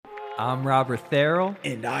I'm Robert Therrell.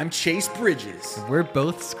 And I'm Chase Bridges. We're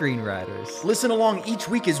both screenwriters. Listen along each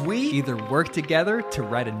week as we either work together to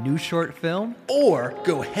write a new short film or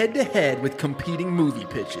go head to head with competing movie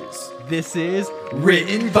pitches. This is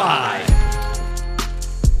Written By.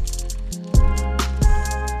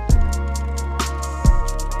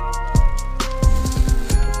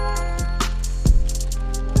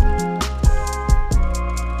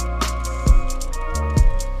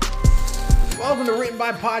 Welcome to Written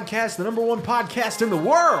By Podcast, the number one podcast in the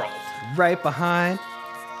world. Right behind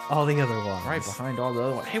all the other ones. Right behind all the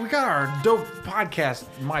other ones. Hey, we got our dope podcast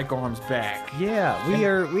mic arms back. Yeah,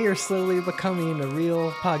 we are slowly becoming a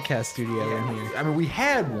real podcast studio in here. I mean, we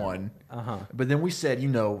had one, but then we said,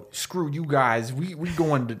 screw you guys. We're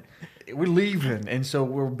leaving, and so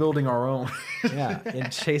we're building our own. Yeah, in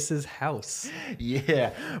Chase's house.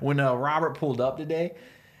 Yeah, when Robert pulled up today,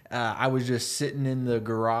 I was just sitting in the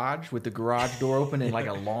garage with the garage door open in like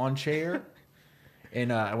a lawn chair.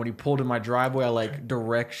 And when he pulled in my driveway, I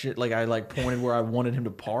pointed where I wanted him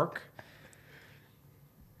to park.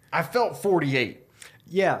 I felt 48.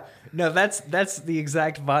 Yeah, no, that's the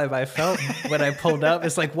exact vibe I felt when I pulled up.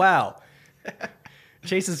 It's like, wow,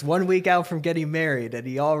 Chase is 1 week out from getting married, and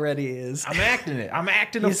he already is. I'm acting it. I'm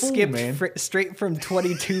acting a fool, man. Straight from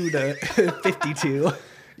 22 to 52.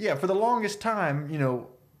 Yeah, for the longest time,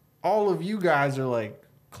 all of you guys are like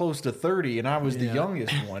close to 30, and I was the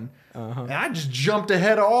youngest one. And I just jumped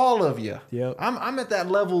ahead of all of you. Yep. I'm at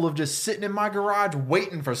that level of just sitting in my garage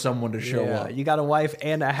waiting for someone to show up. You got a wife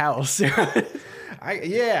and a house. When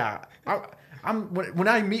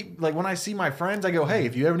I see my friends, I go, hey,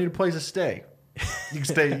 if you ever need a place to stay, you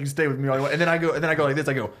can stay with me all you want. And then I go like this.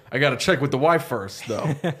 I go, I got to check with the wife first,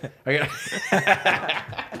 though.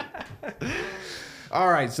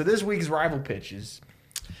 All right. So this week's rival pitches.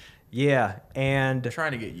 Yeah, and I'm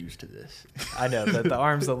trying to get used to this. I know the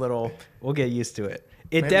arm's a little. We'll get used to it.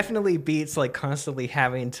 Maybe. Definitely beats like constantly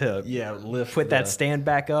having to put that stand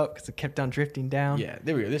back up because it kept on drifting down. Yeah,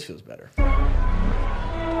 there we go. This feels better.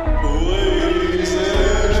 Ladies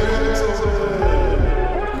and gentlemen,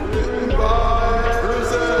 Written By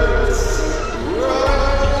presents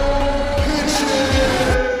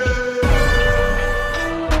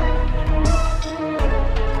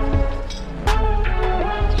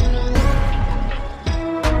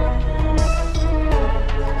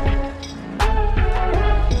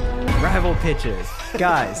Rival pitches.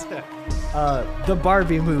 Guys, the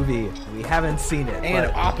Barbie movie. We haven't seen it.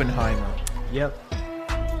 And Oppenheimer. Yep.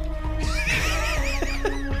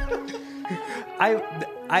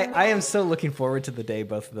 I am so looking forward to the day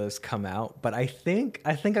both of those come out, but I think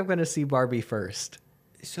I'm going to see Barbie first.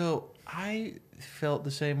 So I felt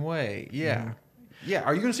the same way. Yeah. Yeah.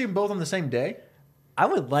 Are you going to see them both on the same day? I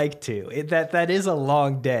would like to. That is a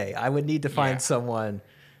long day. I would need to find someone.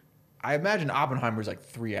 I imagine Oppenheimer's like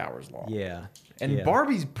 3 hours long. Yeah. And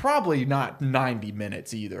Barbie's probably not 90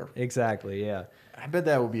 minutes either. Exactly, yeah. I bet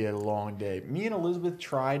that would be a long day. Me and Elizabeth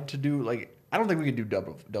tried to do I don't think we could do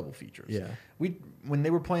double features. Yeah. When they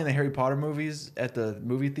were playing the Harry Potter movies at the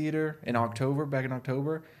movie theater back in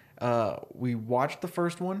October, we watched the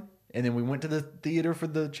first one and then we went to the theater for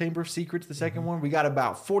the Chamber of Secrets, the second one. We got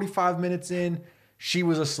about 45 minutes in. She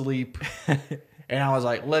was asleep. And I was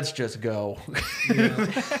like, let's just go.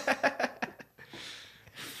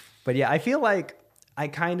 But yeah, I feel like I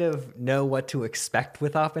kind of know what to expect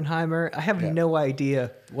with Oppenheimer. I have no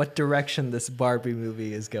idea what direction this Barbie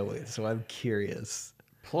movie is going, so I'm curious.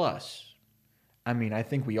 Plus, I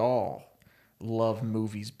think we all love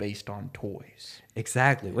movies based on toys.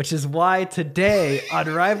 Exactly, which is why today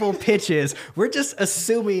on Rival Pitches, we're just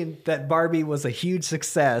assuming that Barbie was a huge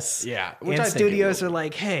success. Yeah. And studios are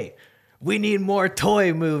like, hey, we need more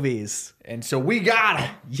toy movies. And so we got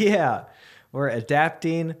them. Yeah. We're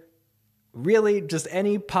adapting really just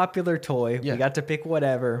any popular toy. Yeah. We got to pick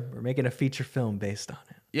whatever. We're making a feature film based on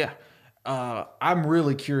it. Yeah. I'm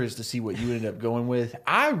really curious to see what you ended up going with.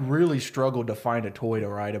 I really struggled to find a toy to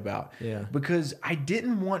write about. Yeah. Because I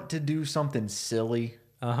didn't want to do something silly.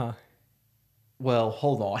 Uh-huh. Well,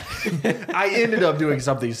 hold on. I ended up doing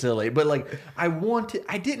something silly. But I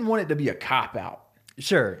didn't want it to be a cop-out.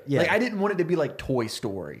 Sure, yeah. I didn't want it to be like Toy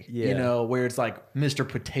Story, where it's like Mr.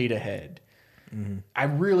 Potato Head. Mm-hmm. I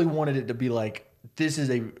really wanted it to be like, this is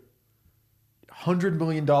a $100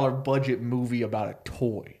 million budget movie about a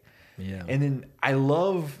toy. Yeah. And then I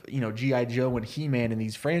love, G.I. Joe and He-Man and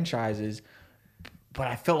these franchises, but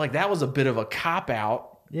I felt like that was a bit of a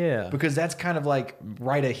cop-out. Yeah. Because that's kind of like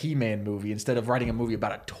write a He-Man movie instead of writing a movie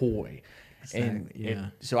about a toy. Exactly.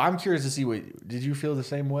 And so I'm curious to see did you feel the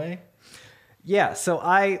same way? Yeah, so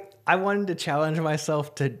I wanted to challenge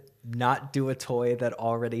myself to not do a toy that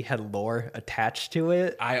already had lore attached to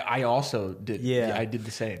it. I also did. Yeah. I did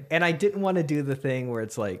the same. And I didn't want to do the thing where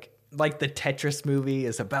it's like the Tetris movie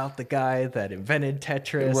is about the guy that invented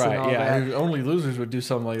Tetris. Right. And all Yeah. that. Only losers would do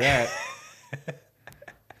something like that.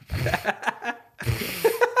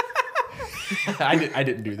 I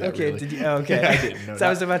didn't do that. Okay, really. did you? Okay, I didn't know So I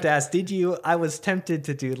was about to ask, did you? I was tempted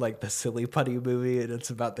to do like the Silly Putty movie, and it's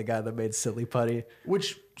about the guy that made Silly Putty.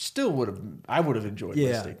 Which still I would have enjoyed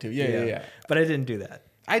listening to. Yeah. But I didn't do that.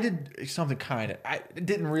 I did something kind of. I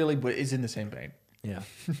didn't really, but it's in the same vein. Yeah.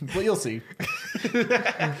 But you'll see.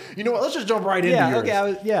 You know what? Let's just jump right into yours.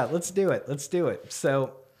 Okay. Let's do it. Let's do it.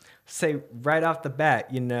 So, say right off the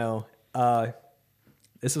bat,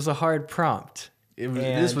 this was a hard prompt.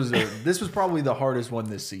 This was probably the hardest one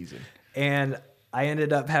this season. And I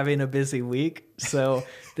ended up having a busy week. So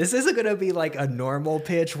this isn't going to be like a normal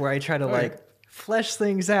pitch where I try to like flesh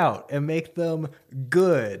things out and make them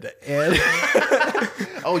good. And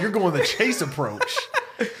oh, you're going the chase approach.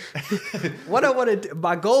 what I want to do,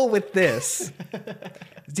 my goal with this,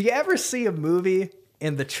 do you ever see a movie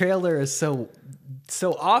and the trailer is so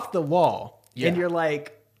off the wall and you're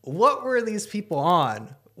like, what were these people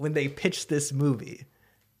on when they pitched this movie?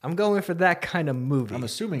 I'm going for that kind of movie. I'm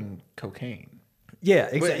assuming cocaine. Yeah,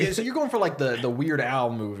 exactly. But, so you're going for like the Weird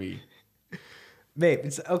Al movie. Maybe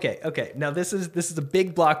it's okay. Now this is a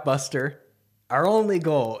big blockbuster. Our only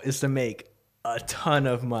goal is to make a ton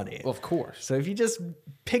of money. Well, of course. So if you just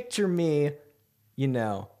picture me,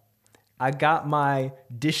 I got my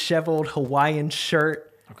disheveled Hawaiian shirt.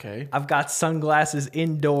 Okay. I've got sunglasses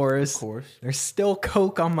indoors. Of course. There's still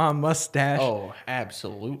Coke on my mustache. Oh,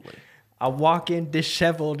 absolutely. I walk in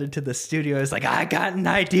disheveled into the studio. It's like, I got an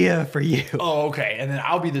idea for you. Oh, okay. And then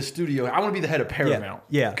I'll be the studio. I want to be the head of Paramount.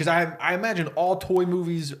 Yeah. Because I imagine all toy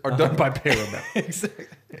movies are done by Paramount. Exactly.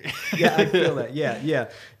 Yeah, I feel that.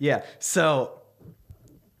 Yeah. So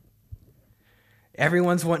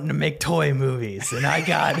everyone's wanting to make toy movies, and I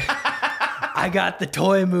got the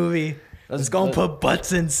toy movie. Let's go and put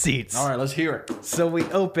butts in seats. All right, let's hear it. So we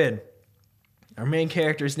open. Our main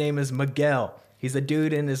character's name is Miguel. He's a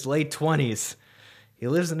dude in his late 20s. He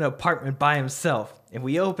lives in an apartment by himself. And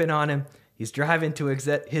we open on him. He's driving to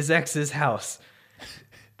his ex's house.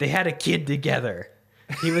 They had a kid together.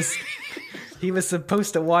 He was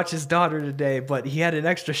supposed to watch his daughter today, but he had an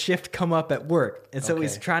extra shift come up at work. And so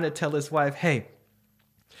he's trying to tell his wife, hey,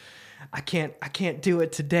 I can't do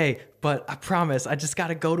it today, but I promise I just got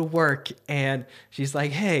to go to work. And she's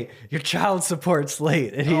like, hey, your child support's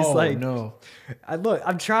late. And he's like, no. Look,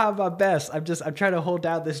 I'm trying my best. I'm trying to hold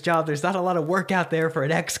down this job. There's not a lot of work out there for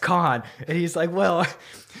an ex-con. And he's like, well,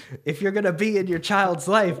 if you're going to be in your child's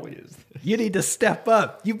life, you need to step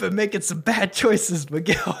up. You've been making some bad choices,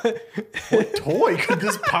 Miguel. What toy could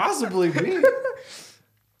this possibly be?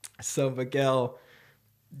 So Miguel,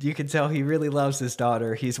 you can tell he really loves his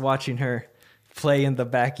daughter. He's watching her play in the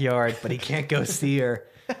backyard, but he can't go see her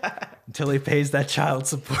until he pays that child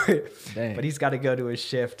support. Dang. But he's got to go to his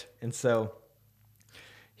shift. And so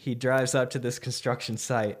he drives up to this construction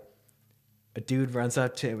site. A dude runs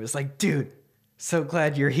up to him. It's like, dude, so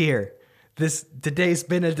glad you're here. Today's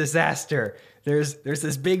been a disaster. There's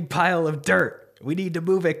this big pile of dirt. We need to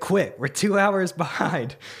move it quick. We're 2 hours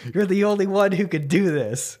behind. You're the only one who could do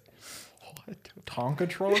this. Tonka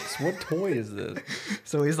trucks? What toy is this?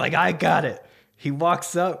 So he's like, I got it. He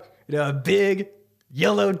walks up to a big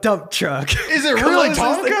yellow dump truck. Is it really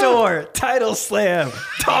Closes Tonka? the door. Title slam.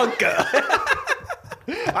 Tonka.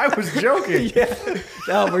 I was joking. Yeah.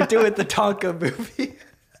 No, we're doing the Tonka movie.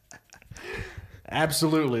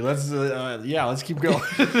 Absolutely. Let's keep going.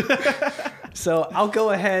 So I'll go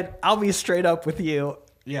ahead. I'll be straight up with you.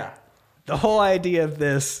 Yeah. The whole idea of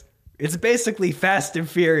this, it's basically Fast and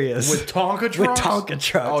Furious. With Tonka trucks? With Tonka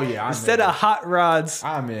trucks. Oh, yeah. Instead of hot rods,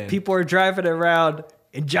 I'm in. people are driving around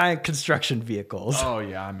in giant construction vehicles. Oh,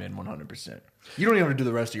 yeah. I'm in 100%. You don't even have to do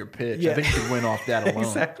the rest of your pitch. Yeah. I think you could win off that alone.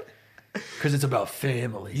 Exactly. Because it's about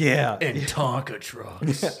family. Yeah. And Tonka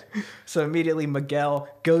trucks. Yeah. So immediately Miguel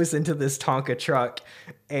goes into this Tonka truck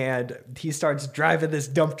and he starts driving this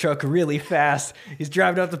dump truck really fast. He's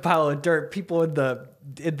driving up the pile of dirt. People in the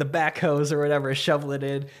backhoes or whatever shovel it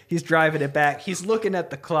in. He's driving it back. He's looking at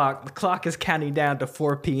the clock. The clock is counting down to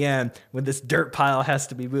 4 p.m. when this dirt pile has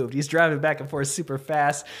to be moved. He's driving back and forth super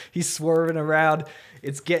fast. He's swerving around.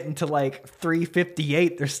 It's getting to like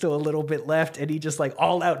 3:58. There's still a little bit left. And he just like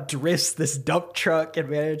all out drifts this dump truck and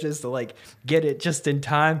manages to like get it just in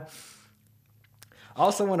time. I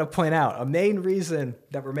also want to point out a main reason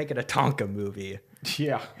that we're making a Tonka movie.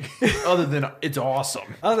 Yeah. Other than it's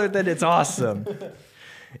awesome.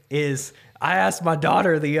 Is I asked my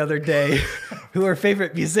daughter the other day who her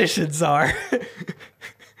favorite musicians are.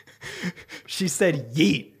 She said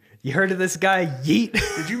Yeet. You heard of this guy Yeet?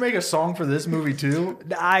 Did you make a song for this movie too?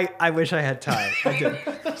 I wish I had time. I did.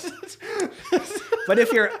 But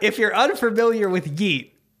if you're unfamiliar with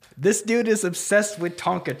Yeet, this dude is obsessed with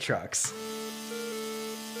Tonka trucks.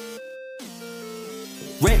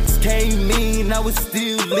 Rex came in, I was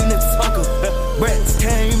still in the Tonka. Rex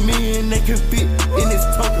came in, they could fit in his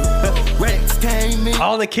Tonka. Rex came in.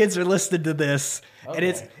 All the kids are listening to this, and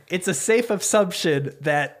it's a safe assumption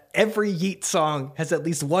that every Yeet song has at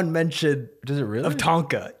least one mention Does it really? of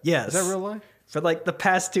Tonka. Yes. Is that real life? For like the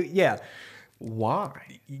past two, yeah.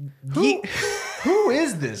 Why? Yeet, Who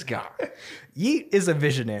is this guy? Yeet is a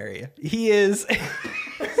visionary. He is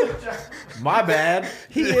My bad.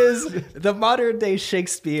 he is the modern day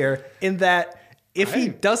Shakespeare in that if he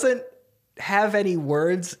doesn't have any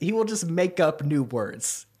words, he will just make up new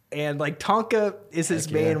words. And like Tonka is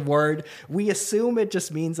his main word. We assume it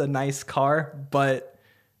just means a nice car, but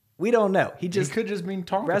we don't know. He just could just mean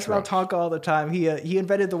Tonka raps about truck. Tonka all the time. He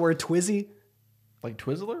invented the word Twizzy. Like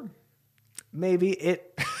Twizzler? Maybe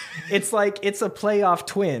it's like it's a play off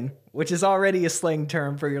twin, which is already a slang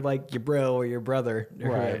term for your bro or your brother or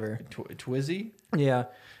whoever. Twizzy? Yeah.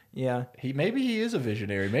 Maybe he is a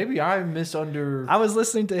visionary. Maybe I I was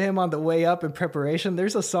listening to him on the way up in preparation.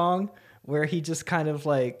 There's a song where he just kind of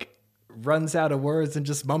like runs out of words and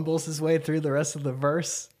just mumbles his way through the rest of the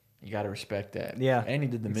verse. You got to respect that. Yeah, And he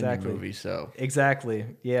did the exactly. Minion movie, so. Exactly.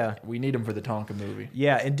 Yeah. We need him for the Tonka movie.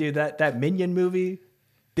 Yeah. And dude, that Minion movie,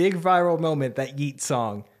 big viral moment, that Yeet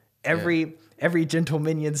song. Every Gentle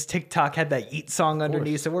Minions TikTok had that Yeet song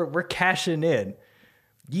underneath. So we're cashing in.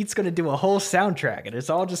 Yeet's going to do a whole soundtrack and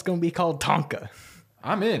it's all just going to be called Tonka.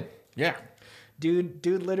 I'm in. Yeah. Dude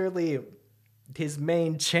literally, his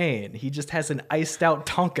main chain, he just has an iced out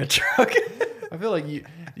Tonka truck. I feel like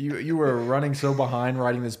you were running so behind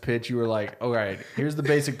writing this pitch. You were like, all right, here's the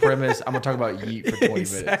basic premise. I'm going to talk about Yeet for 20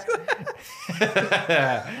 minutes.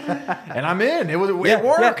 And I'm in. It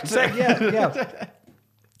worked. Yeah.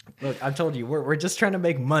 Look, I told you, we're just trying to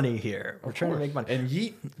make money here. We're trying to make money. And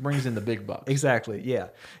Yeet brings in the big bucks. Exactly.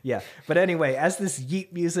 Yeah. But anyway, as this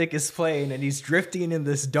Yeet music is playing and he's drifting in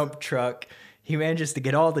this dump truck, he manages to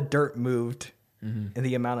get all the dirt moved in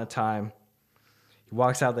the amount of time. He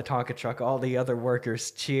walks out of the Tonka truck. All the other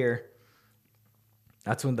workers cheer.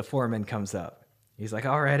 That's when the foreman comes up. He's like,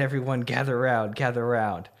 all right, everyone, gather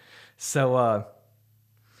around. So I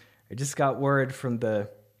just got word from the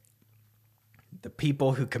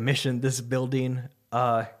people who commissioned this building.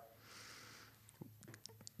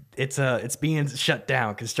 It's being shut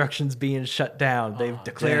down. Construction's being shut down. They've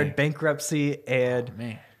declared bankruptcy,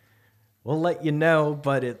 and we'll let you know,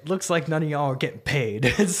 but it looks like none of y'all are getting paid.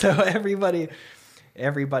 So everybody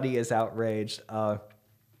is outraged. I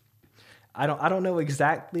don't know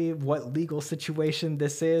exactly what legal situation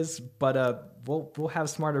this is, but we'll have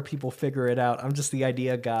smarter people figure it out. I'm just the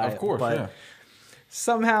idea guy. Of course, but yeah.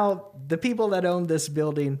 Somehow the people that own this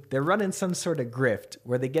building, they're running some sort of grift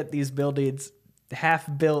where they get these buildings half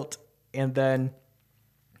built and then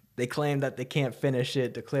they claim that they can't finish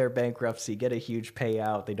it, declare bankruptcy, get a huge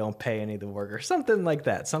payout. They don't pay any of the workers, something like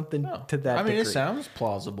that, something to that I mean, degree. it sounds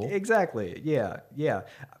plausible. Exactly. Yeah.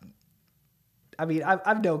 I mean,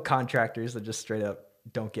 I've known contractors that just straight up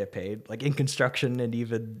don't get paid, like in construction and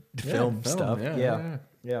even film stuff.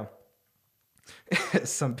 Yeah.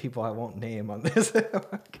 Some people I won't name on this.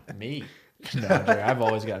 Me. No, Jerry, I've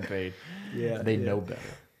always gotten paid. Yeah. They know better.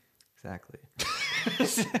 Exactly.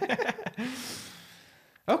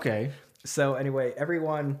 Okay. So anyway,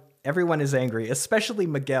 everyone is angry, especially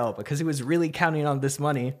Miguel, because he was really counting on this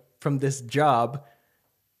money from this job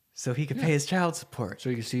so he could pay his child support.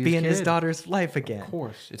 So he could see be his in his kid. daughter's life again. Of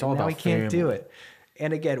course. It's And all now about he can't do family. it.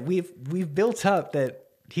 And again, we've built up that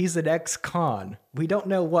he's an ex-con. We don't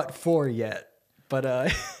know what for yet,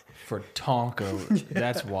 but For Tonka,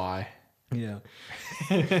 that's why. yeah.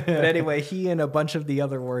 But anyway, he and a bunch of the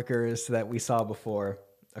other workers that we saw before,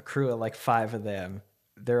 a crew of like 5 of them,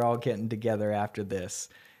 they're all getting together after this.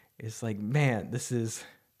 It's like, man, it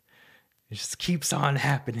just keeps on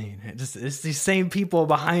happening. It's these same people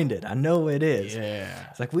behind it. I know it is. Yeah.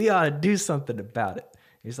 It's like, we ought to do something about it.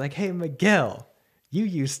 He's like, hey, Miguel, you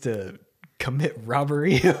used to commit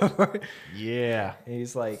robbery. Yeah. And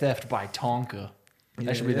he's like, Theft by Tonka.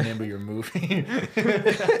 That should be the name of your movie.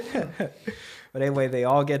 but anyway, they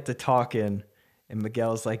all get to talking. And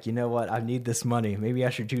Miguel's like, you know what? I need this money. Maybe I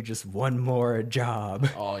should do just one more job.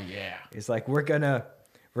 Oh, yeah. He's like, we're gonna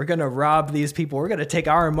rob these people. We're gonna take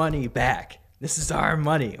our money back. This is our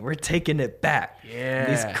money. We're taking it back. Yeah.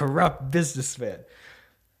 These corrupt businessmen.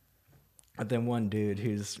 But then one dude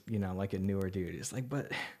who's, like a newer dude is like,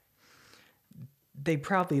 but they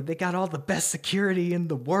got all the best security in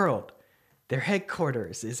the world. Their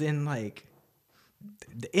headquarters is in like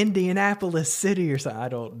the Indianapolis city or something. I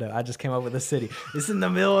don't know. I just came up with a city. It's in the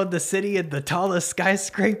middle of the city in the tallest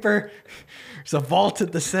skyscraper. There's a vault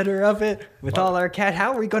at the center of it with all our cat.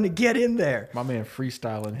 How are we going to get in there? My man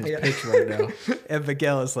freestyling his pitch right now. And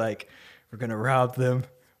Miguel is like, we're going to rob them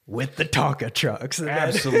with the Tonka trucks. And then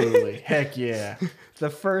Absolutely. Heck yeah. the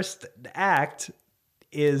first act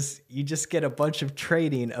is you just get a bunch of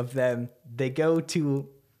training of them. They go to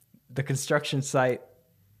the construction site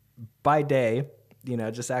by day,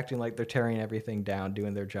 just acting like they're tearing everything down,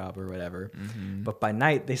 doing their job or whatever. Mm-hmm. But by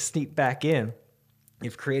night, they sneak back in.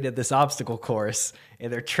 You've created this obstacle course,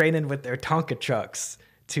 and they're training with their Tonka trucks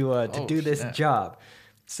to do this job.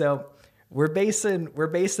 So we're basing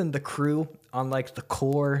the crew on like the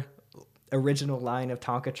core original line of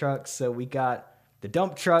Tonka trucks. So we got the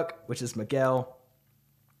dump truck, which is Miguel.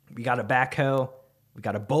 We got a backhoe. We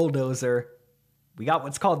got a bulldozer. We got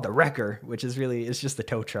what's called the wrecker, which is it's just the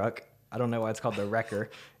tow truck. I don't know why it's called the wrecker.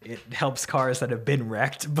 It helps cars that have been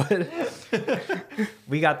wrecked, but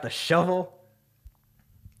we got the shovel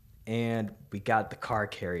and we got the car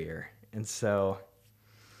carrier. And so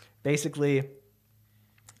basically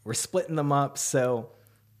we're splitting them up. So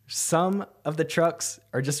some of the trucks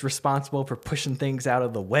are just responsible for pushing things out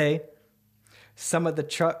of the way. Some of the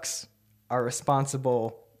trucks are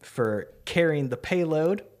responsible for carrying the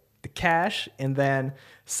payload, the cash, and then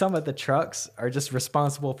some of the trucks are just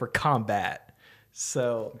responsible for combat.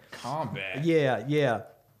 So combat. Yeah.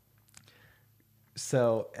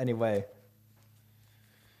 So anyway,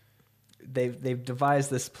 they've devised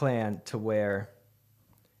this plan to where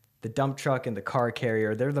the dump truck and the car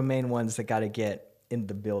carrier, they're the main ones that got to get in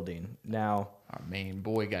the building. Now, our main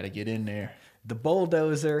boy got to get in there. The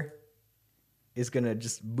bulldozer is going to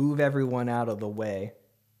just move everyone out of the way.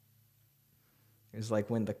 It's like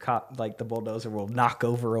when the bulldozer will knock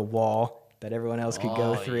over a wall that everyone else could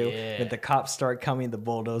go through. Yeah. When the cops start coming, the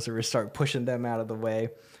bulldozer will start pushing them out of the way.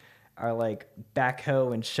 Our like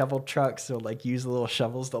backhoe and shovel trucks will like use little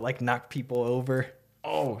shovels to like knock people over.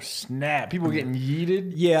 Oh snap! People getting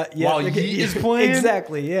yeeted. Yeah. While Yeet is playing.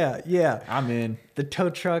 Exactly. Yeah. I'm in. The tow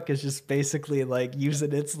truck is just basically like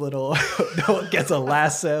using its little gets a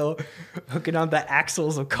lasso, hooking on the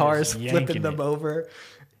axles of cars, flipping them over.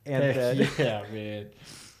 And yeah, man.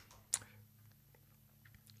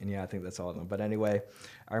 And yeah, I think that's all of them. But anyway,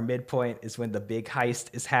 our midpoint is when the big heist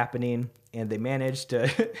is happening, and they manage to,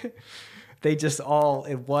 they just all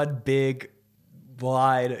in one big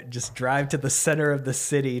line just drive to the center of the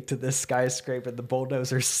city to this skyscraper. The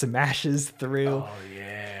bulldozer smashes through. Oh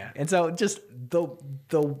yeah. And so just the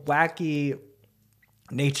wacky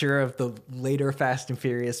nature of the later Fast and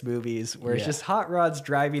Furious movies where it's just hot rods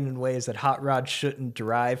driving in ways that hot rods shouldn't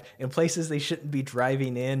drive in places they shouldn't be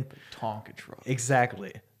driving in. Tonka truck.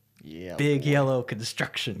 Exactly. Yeah. Big yellow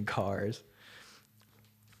construction cars.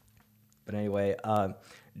 But anyway,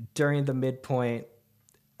 during the midpoint,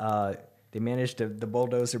 the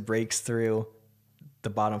bulldozer breaks through the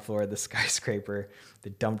bottom floor of the skyscraper. The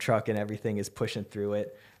dump truck and everything is pushing through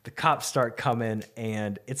it. The cops start coming,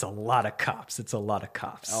 and it's a lot of cops.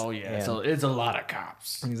 Oh, yeah. So it's a lot of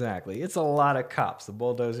cops. Exactly. It's a lot of cops. The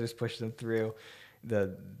bulldozer's pushing them through.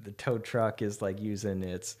 The tow truck is, like, using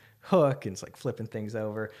its hook, and it's, like, flipping things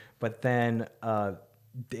over. But then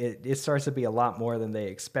it starts to be a lot more than they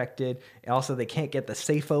expected. And also, they can't get the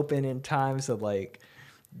safe open in time, so, like,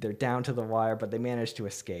 they're down to the wire, but they manage to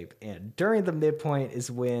escape. And during the midpoint is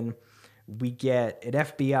when we get an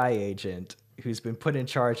FBI agent who's been put in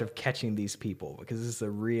charge of catching these people, because this is a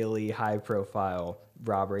really high-profile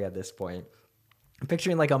robbery at this point. I'm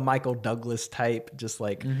picturing like a Michael Douglas type, just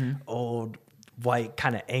like old, white,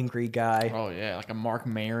 kind of angry guy. Oh, yeah, like a Mark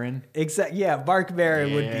Maron. Yeah, Mark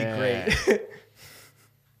Maron would be great.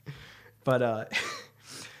 But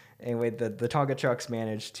anyway, the Tonka trucks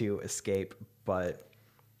managed to escape, but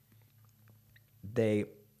they've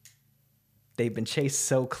been chased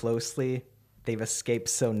so closely, they've escaped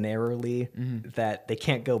so narrowly that they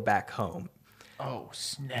can't go back home. Oh,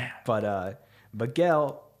 snap. But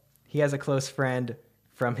Miguel, he has a close friend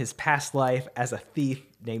from his past life as a thief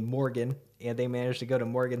named Morgan, and they managed to go to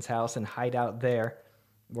Morgan's house and hide out there.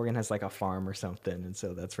 Morgan has like a farm or something, and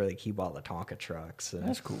so that's where they keep all the Tonka trucks. And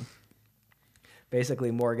that's cool.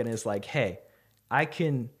 Basically, Morgan is like, hey, I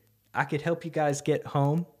could help you guys get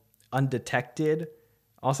home undetected.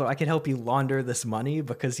 Also, I can help you launder this money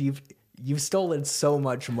because you've stolen so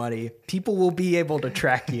much money. People will be able to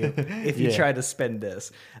track you if you try to spend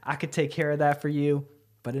this. I could take care of that for you,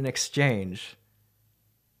 but in exchange,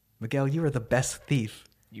 Miguel, you are the best thief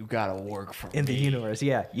You gotta work for in me. the universe.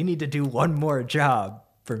 Yeah, you need to do one more job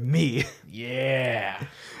for me. Yeah.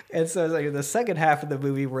 And so like the second half of the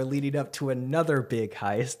movie, we're leading up to another big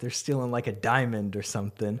heist. They're stealing like a diamond or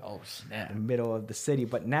something Oh, snap. in the middle of the city.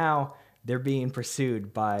 But now they're being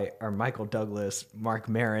pursued by our Michael Douglas, Mark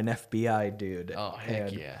Maron FBI dude. Oh, heck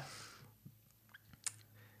And yeah.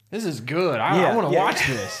 This is good. I want to watch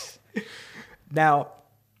this. Now,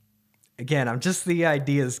 again, I'm just the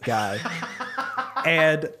ideas guy.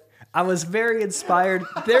 And I was very inspired.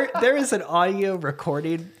 There is an audio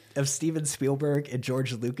recording of Steven Spielberg and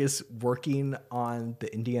George Lucas working on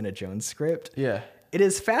the Indiana Jones script. Yeah. It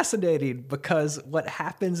is fascinating because what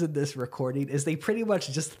happens in this recording is they pretty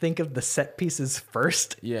much just think of the set pieces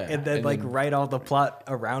first. Yeah, And then and like then- write all the plot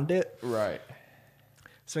around it. Right.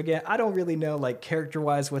 So again, I don't really know like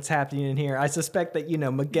character-wise what's happening in here. I suspect that,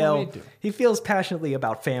 Miguel, me too. he feels passionately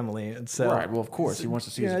about family. And so Right. Well, of course. He wants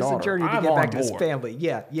to see his it's daughter. a journey to I'm get on back to his board. family.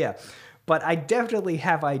 Yeah, yeah. But I definitely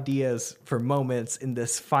have ideas for moments in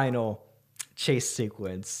this final chase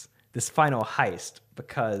sequence, this final heist,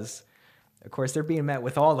 because of course they're being met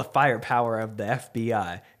with all the firepower of the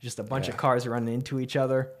FBI. Just a bunch of cars running into each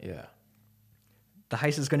other. Yeah. The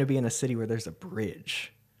heist is going to be in a city where there's a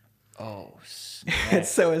bridge. Oh, And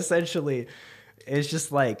so essentially, it's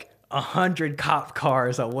just like 100 cop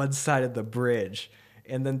cars on one side of the bridge.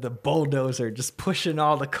 And then the bulldozer just pushing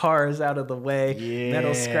all the cars out of the way.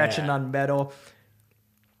 Metal scratching on metal.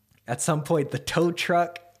 At some point, the tow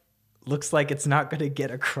truck looks like it's not going to get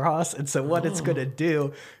across. And so what it's going to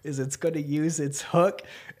do is it's going to use its hook.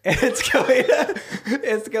 And it's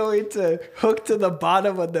going to hook to the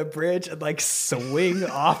bottom of the bridge and like swing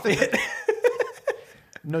off it.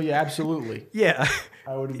 No, yeah, absolutely. Yeah.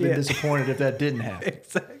 I would have been disappointed if that didn't happen.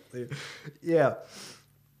 Exactly. Yeah.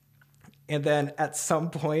 And then at some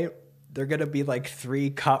point, there are going to be like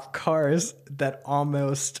 3 cop cars that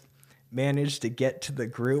almost manage to get to the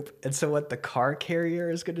group. And so what the car carrier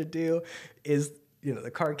is going to do is,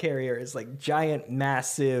 the car carrier is like giant,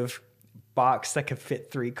 massive box that can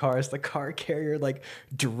fit 3 cars. The car carrier like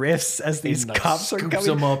drifts as these And, like, cops are scoops coming.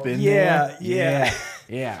 them up in yeah, there. Yeah.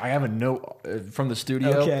 Yeah. I have a note from the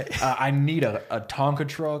studio. Okay. I need a Tonka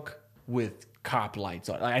truck with cop lights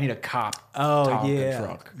on. I need a cop Oh, Tonka yeah.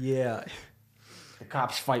 truck. Yeah. The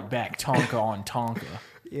cops fight back Tonka on Tonka.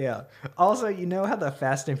 Yeah. Also, you know how the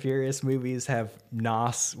Fast and Furious movies have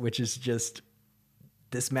NOS, which is just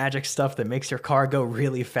this magic stuff that makes your car go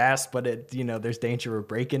really fast, but there's danger of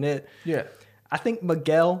breaking it. Yeah. I think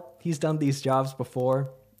Miguel, he's done these jobs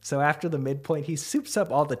before. So after the midpoint, he soups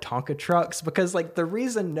up all the Tonka trucks because like the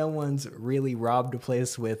reason no one's really robbed a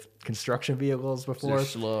place with construction vehicles before They're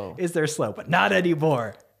slow. is they're slow, but not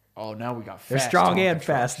anymore. Oh, now we got fast They're strong Tonka and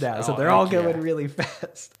fast trucks. now. So Oh, they're all heck going yeah. really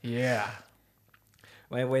fast. Yeah.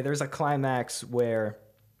 Anyway, there's a climax where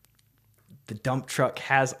the dump truck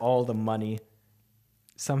has all the money.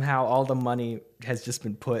 Somehow all the money has just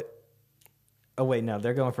been put. Oh, wait, no,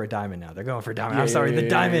 they're going for a diamond now. They're going for a diamond. I'm sorry, the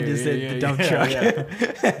diamond is in the dump truck.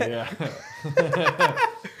 Yeah.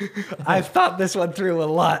 I've thought this one through a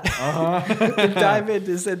lot. The diamond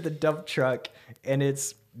is in the dump truck, and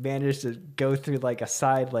it's managed to go through like a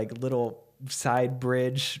little side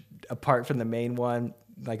bridge apart from the main one,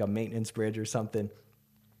 like a maintenance bridge or something.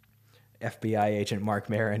 FBI agent Mark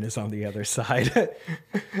Maron is on the other side,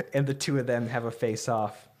 and the two of them have a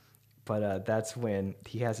face-off. But that's when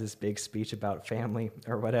he has his big speech about family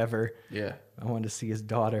or whatever. Yeah. I wanted to see his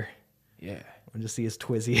daughter. Yeah. I wanted to see his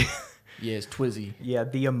Twizzy. Yeah, it's Twizzy. Yeah,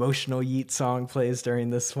 the emotional Yeet song plays during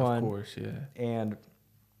this one. Of course, yeah. And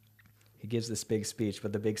he gives this big speech,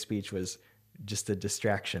 but the big speech was just a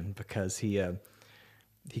distraction because he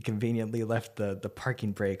conveniently left the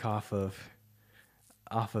parking brake off of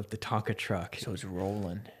the Tonka truck. So it's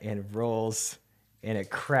rolling. And it rolls and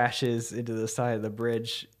it crashes into the side of the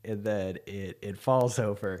bridge, and then it falls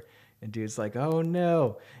over. And dude's like, oh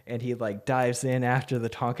no. And he like dives in after the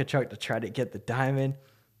Tonka truck to try to get the diamond.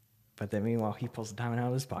 But then meanwhile, he pulls the diamond out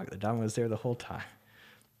of his pocket. The diamond was there the whole time.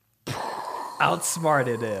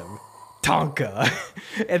 Outsmarted him. Tonka.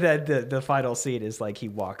 And then the final scene is like he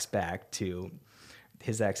walks back to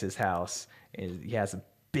his ex's house, and he has a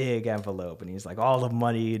big envelope, and he's like, all the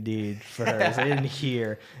money you need for her is in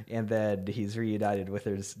here. And then he's reunited with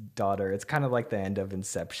his daughter. It's kind of like the end of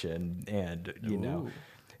Inception. And,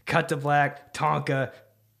 cut to black, Tonka,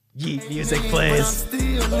 Yeet music plays.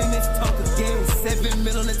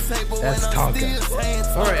 That's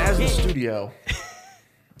Tonka. All right, as the studio,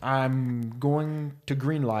 I'm going to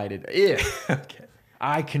greenlight it if Okay.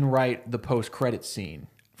 I can write the post-credit scene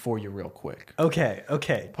for you real quick. Okay.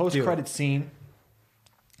 Post-credit scene,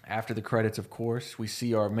 after the credits, of course, we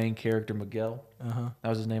see our main character, Miguel. That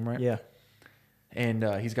was his name, right? Yeah. And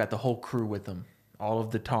he's got the whole crew with him, all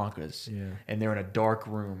of the Tonkas. Yeah. And they're in a dark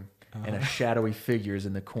room, and a shadowy figure is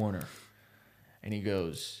in the corner. And he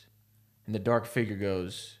goes, and the dark figure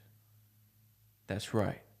goes, "That's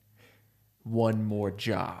right. One more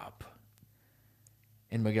job."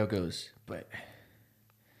 And Miguel goes, "But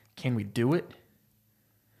can we do it?"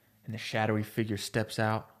 And the shadowy figure steps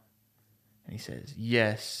out, and he says,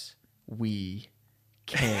 "Yes, we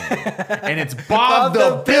can." And it's Bob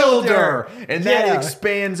the Builder. And that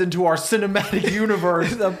expands into our cinematic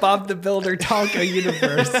universe. The Bob the Builder Tonka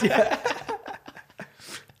universe. Yeah.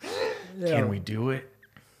 Can we do it?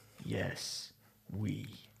 Yes, we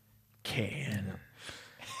can.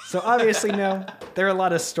 So obviously, no, there are a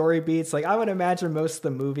lot of story beats. Like I would imagine most of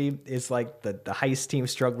the movie is like the heist team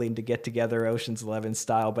struggling to get together, Ocean's 11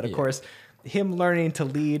 style. But of course, him learning to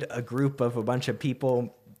lead a group of a bunch of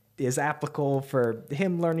people is applicable for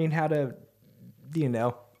him learning how to,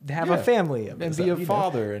 have a family of and his be own, a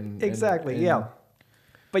father. And exactly, yeah.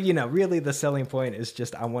 But really, the selling point is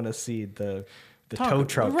just I want to see the tow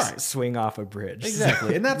trucks swing off a bridge.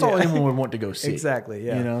 Exactly, and that's all anyone would want to go see. Exactly,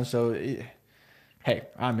 yeah. So. Hey,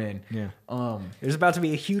 I'm in. Yeah. There's about to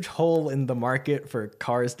be a huge hole in the market for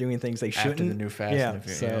cars doing things they shouldn't. After the new Fast and the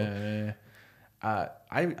Furious. So.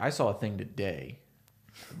 I saw a thing today.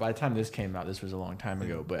 By the time this came out, this was a long time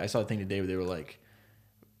ago, but I saw a thing today where they were like,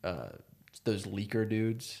 those leaker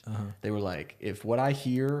dudes, they were like, if what I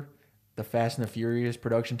hear, the Fast and the Furious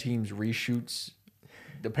production team's reshoots,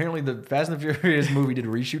 apparently the Fast and the Furious movie did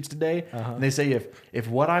reshoots today, and they say if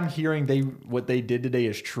what I'm hearing what they did today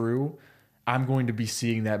is true, I'm going to be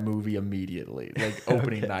seeing that movie immediately, like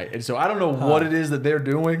opening night. And so I don't know what it is that they're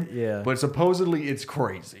doing, but supposedly it's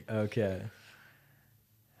crazy. Okay.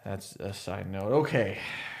 That's a side note. Okay.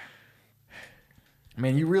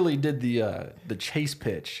 Man, you really did the chase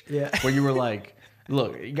pitch. Yeah. Where you were like,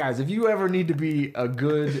 look, guys, if you ever need to be a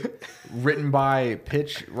good written by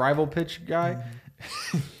rival pitch guy,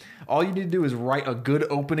 all you need to do is write a good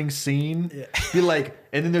opening scene, be like,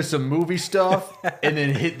 and then there's some movie stuff, and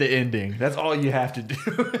then hit the ending. That's all you have to do.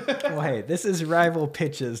 Well, hey, this is rival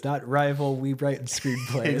pitches, not rival we write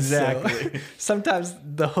screenplays. Exactly. So sometimes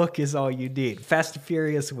the hook is all you need. Fast and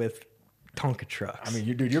Furious with Tonka trucks. I mean,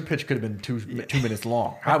 your pitch could have been 2 minutes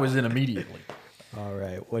long. I was in immediately. All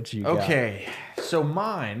right, what you got? Okay, so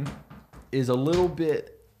mine is a little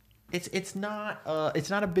bit. It's not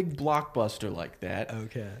a big blockbuster like that.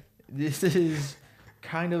 Okay. This is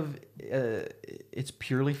kind of it's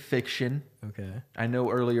purely fiction. Okay. I know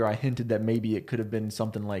earlier I hinted that maybe it could have been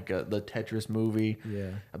something like the Tetris movie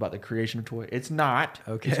about the creation of toy. It's not.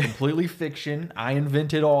 Okay. It's completely fiction. I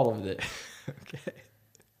invented all of it. Okay.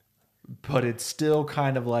 But it's still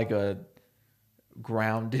kind of like a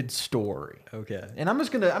grounded story. Okay. And I'm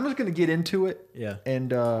just gonna get into it. Yeah.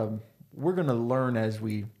 And we're gonna learn as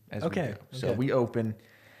we go. So we open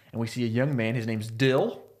and we see a young man. His name's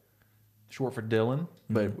Dill, short for Dylan,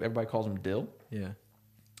 but everybody calls him Dill. Yeah. And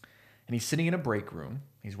he's sitting in a break room.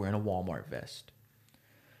 He's wearing a Walmart vest.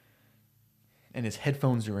 And his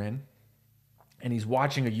headphones are in. And he's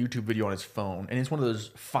watching a YouTube video on his phone. And it's one of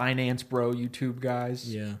those finance bro YouTube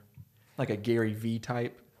guys. Yeah. Like a Gary V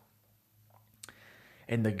type.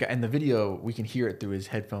 And the video, we can hear it through his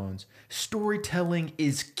headphones. Storytelling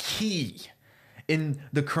is key in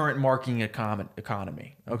the current marketing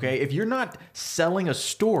economy. Okay? If you're not selling a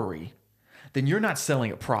story, then you're not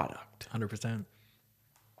selling a product. 100%.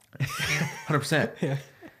 100%. Yeah.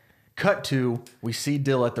 Cut to, we see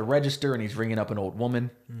Dill at the register and he's ringing up an old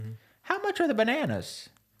woman. How much are the bananas?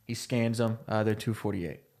 He scans them. They're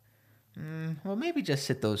 $2.48. Well, maybe just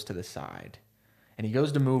sit those to the side. And he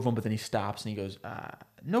goes to move them, but then he stops and he goes,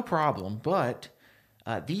 no problem, but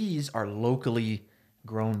these are locally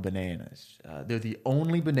grown bananas. They're the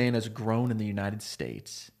only bananas grown in the United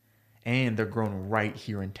States, and they're grown right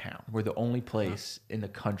here in town. We're the only place in the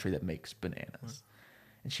country that makes bananas.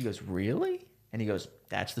 And she goes, really? And he goes,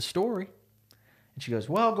 that's the story. And she goes,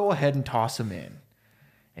 well, go ahead and toss them in.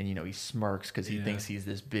 And, he smirks because he thinks he's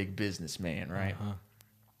this big businessman, right?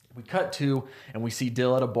 We cut to, and we see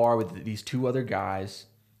Dill at a bar with these two other guys.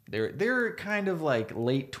 They're kind of like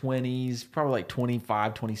late 20s, probably like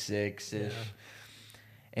 25, 26-ish. Yeah.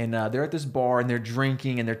 And they're at this bar, and they're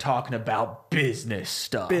drinking, and they're talking about business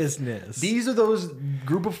stuff. Business. These are those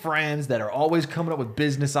group of friends that are always coming up with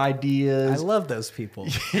business ideas. I love those people.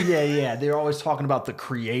 Yeah. They're always talking about the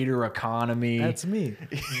creator economy. That's me.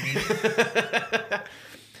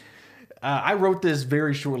 I wrote this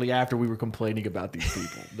very shortly after we were complaining about these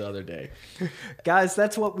people the other day. Guys,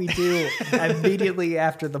 that's what we do immediately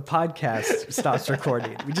after the podcast stops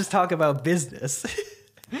recording. We just talk about business.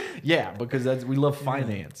 Yeah, because we love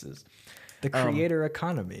finances. The creator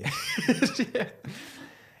economy. Yeah.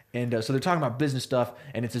 And so they're talking about business stuff,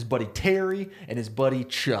 and it's his buddy Terry and his buddy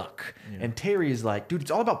Chuck. Yeah. And Terry is like, dude,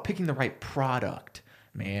 it's all about picking the right product,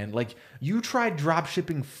 man. Like, you tried drop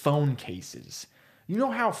shipping phone cases. You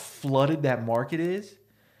know how flooded that market is?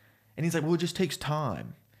 And he's like, well, it just takes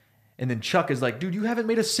time. And then Chuck is like, dude, you haven't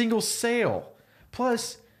made a single sale.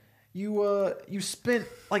 Plus, you spent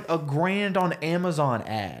like $1,000 on Amazon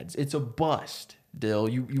ads. It's a bust, Dill.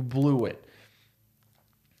 You blew it.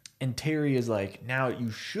 And Terry is like, now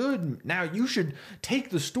you should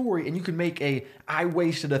take the story and you can make I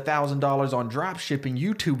wasted $1,000 on drop shipping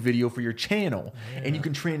YouTube video for your channel. Yeah. And you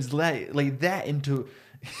can translate that into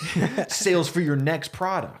sales for your next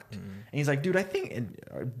product. And he's like, dude, I think, and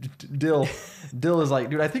Dill is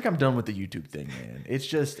like, dude, I think I'm done with the YouTube thing, man. It's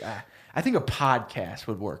just, I think a podcast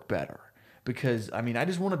would work better because, I mean, I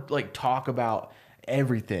just want to like talk about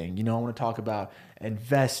everything. You know, I want to talk about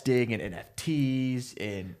investing and NFTs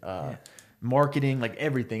and marketing, like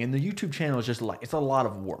everything. And the YouTube channel is just like, it's a lot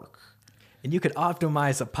of work. And you could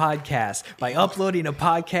optimize a podcast by uploading a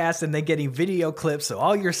podcast and then getting video clips. So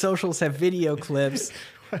all your socials have video clips.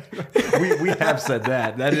 we have said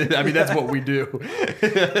that. That is, I mean, that's what we do.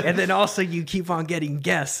 And then also you keep on getting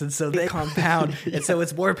guests. And so they compound. And so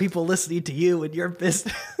it's more people listening to you and your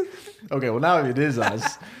business. Okay, well, now it is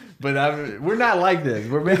us. But we're not like this.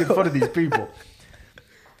 We're making fun of these people.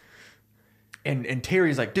 And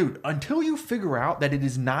Terry's like, dude, until you figure out that it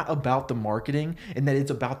is not about the marketing and that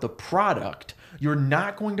it's about the product, you're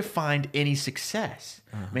not going to find any success.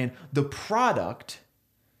 Man, the product,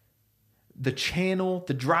 the channel,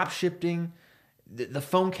 the drop shipping, the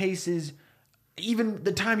phone cases, even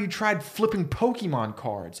the time you tried flipping Pokemon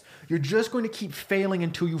cards, you're just going to keep failing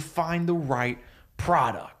until you find the right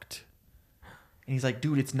product. And he's like,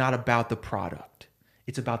 dude, it's not about the product.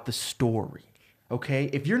 It's about the story. Okay?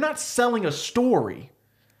 If you're not selling a story,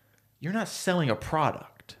 you're not selling a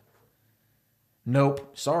product.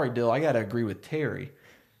 Nope. Sorry, Dill. I got to agree with Terry.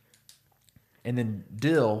 And then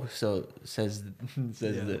Dill says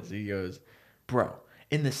this. He goes, bro,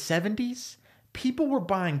 in the 70s, people were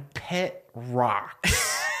buying pet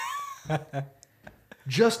rocks.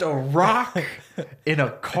 Just a rock in a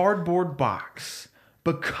cardboard box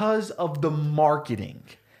because of the marketing,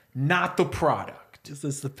 not the product. Is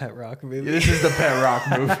this the Pet Rock movie? This is the Pet Rock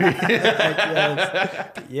movie.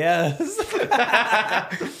 Yes.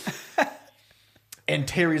 And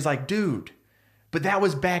Terry's like, dude, but that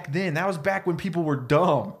was back then. That was back when people were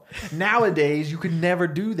dumb. Nowadays, you could never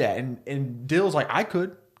do that. And Dill's like, I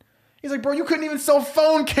could. He's like, bro, you couldn't even sell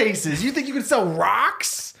phone cases. You think you could sell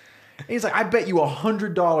rocks? And he's like, I bet you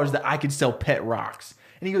 $100 that I could sell pet rocks.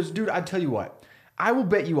 And he goes, dude, I tell you what. I will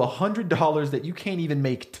bet you $100 that you can't even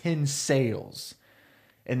make 10 sales.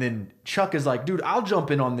 And then Chuck is like, dude, I'll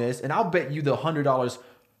jump in on this and I'll bet you the $100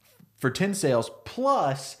 for 10 sales.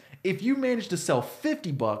 Plus, if you manage to sell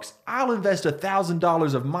 $50, I'll invest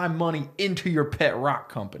 $1,000 of my money into your pet rock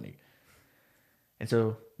company. And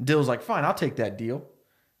so Dill's like, fine, I'll take that deal.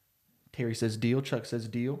 Terry says deal. Chuck says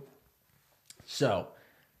deal. So,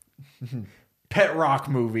 Pet Rock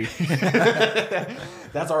movie.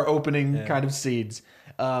 That's our opening kind of seeds.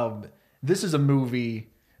 This is a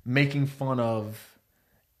movie making fun of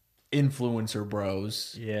influencer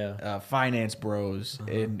bros, finance bros,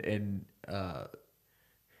 and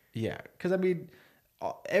because I mean,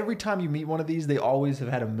 every time you meet one of these, they always have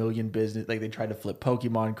had a million business. Like they tried to flip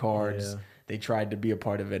Pokemon cards. They tried to be a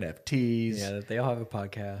part of NFTs. Yeah, they all have a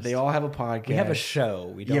podcast. They all have a podcast. We have a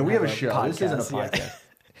show. We don't we have a show. Podcast. This isn't a podcast.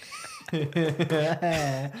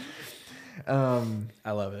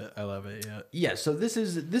 I love it. Yeah. So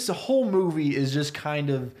this whole movie is just kind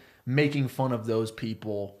of making fun of those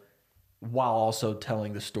people while also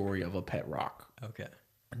telling the story of a pet rock. Okay.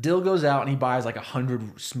 Dill goes out and he buys like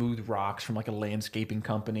 100 smooth rocks from like a landscaping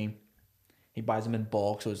company. He buys them in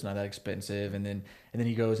bulk, so it's not that expensive. And then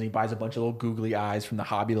he goes and he buys a bunch of little googly eyes from the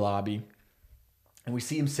Hobby Lobby. And we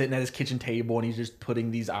see him sitting at his kitchen table and he's just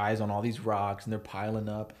putting these eyes on all these rocks and they're piling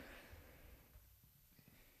up.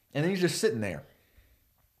 And then he's just sitting there.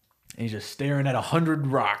 And he's just staring at 100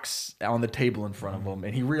 rocks on the table in front of him.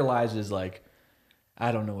 And he realizes, like,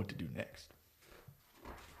 I don't know what to do next.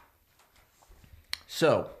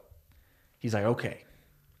 So he's like, okay,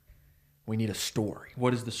 we need a story.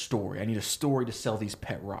 What is the story? I need a story to sell these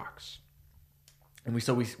pet rocks. And we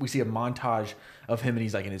see a montage of him and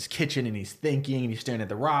he's like in his kitchen and he's thinking and he's staring at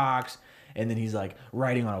the rocks. And then he's like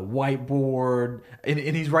writing on a whiteboard, and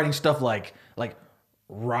he's writing stuff like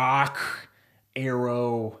rock,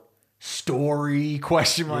 arrow, story,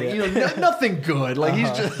 question mark. Yeah. You know, nothing good. Like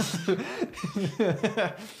he's just.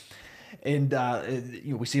 And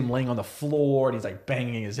you know, we see him laying on the floor, and he's like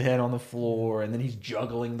banging his head on the floor, and then he's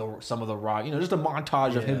juggling some of the rock. You know, just a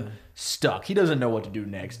montage of him stuck. He doesn't know what to do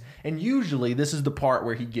next. And usually, this is the part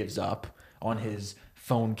where he gives up on his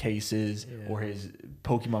phone cases or his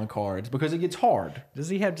Pokemon cards because it gets hard. Does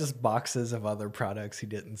he have just boxes of other products he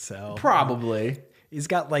didn't sell? Probably. He's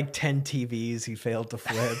got like 10 TVs he failed to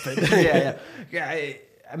flip. Yeah.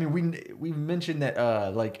 I mean, we mentioned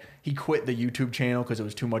that like he quit the YouTube channel because it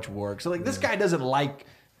was too much work. So like this guy doesn't like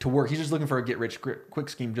to work. He's just looking for a get rich quick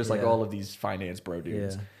scheme, just like all of these finance bro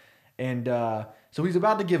dudes. Yeah. And so he's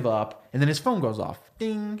about to give up, and then his phone goes off,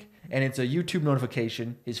 ding, and it's a YouTube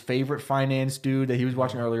notification. His favorite finance dude that he was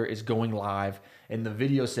watching earlier is going live, and the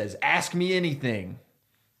video says, "Ask me anything."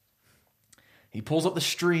 He pulls up the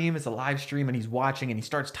stream. It's a live stream, and he's watching, and he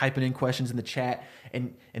starts typing in questions in the chat,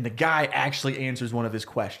 and the guy actually answers one of his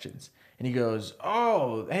questions. And he goes,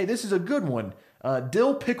 "Oh, hey, this is a good one.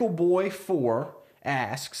 Dill Pickle Boy 4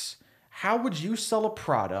 asks, how would you sell a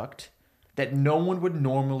product that no one would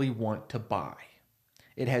normally want to buy?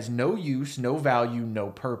 It has no use, no value,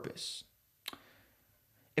 no purpose."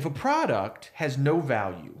 If a product has no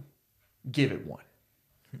value, give it one.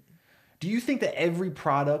 Do you think that every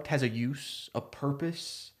product has a use, a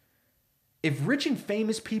purpose? If rich and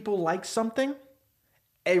famous people like something,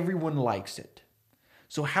 everyone likes it.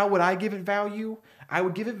 So how would I give it value? I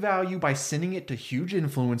would give it value by sending it to huge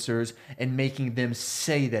influencers and making them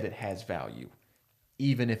say that it has value,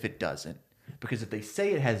 even if it doesn't. Because if they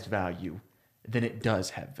say it has value, then it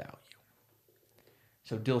does have value.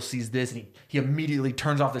 So Dill sees this, and he immediately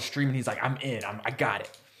turns off the stream, and he's like, I'm in. I got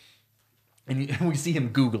it. And we see him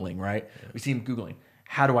Googling, right? Yeah. We see him Googling,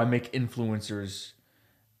 how do I make influencers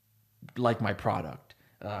like my product?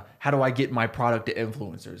 How do I get my product to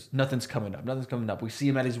influencers? Nothing's coming up. We see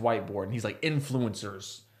him at his whiteboard, and he's like,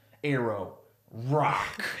 influencers, arrow,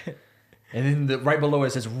 rock. And then right below it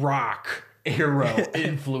says rock, arrow,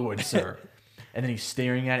 influencer. And then he's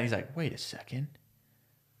staring at it, and he's like, wait a second.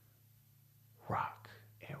 Rock,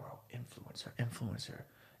 arrow, influencer,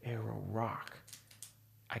 arrow, rock.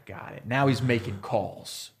 I got it. Now he's making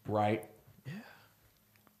calls, right?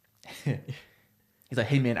 Yeah. He's like,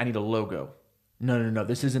 hey, man, I need a logo. No.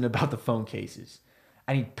 This isn't about the phone cases.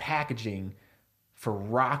 I need packaging for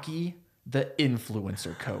Rocky, the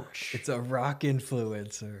influencer coach. It's a rock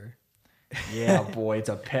influencer. Yeah, boy, it's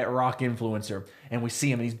a pet rock influencer. And we see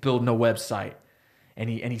him, and he's building a website. And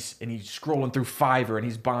he's scrolling through Fiverr, and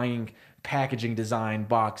he's buying packaging design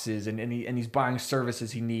boxes, and he's buying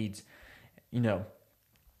services he needs, you know.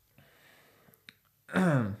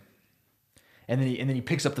 And then he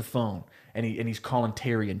picks up the phone, and he's calling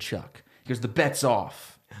Terry and Chuck. He goes, the bet's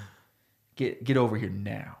off. Get over here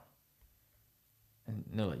now. And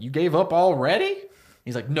they're like, you gave up already?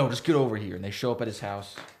 He's like, no, just get over here. And they show up at his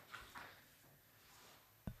house.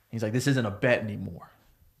 He's like, this isn't a bet anymore.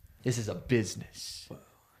 This is a business.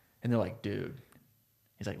 And they're like, dude.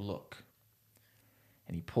 He's like, look.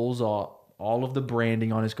 And he pulls all of the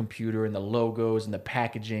branding on his computer and the logos and the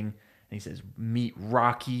packaging. And he says, meet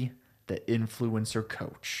Rocky, the influencer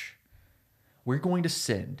coach. We're going to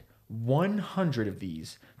send 100 of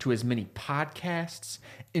these to as many podcasts,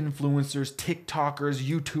 influencers, TikTokers,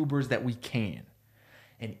 YouTubers that we can.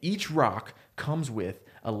 And each rock comes with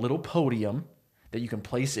a little podium that you can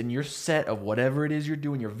place in your set of whatever it is you're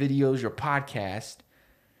doing, your videos, your podcast.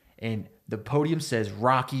 And the podium says,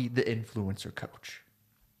 Rocky, the influencer coach.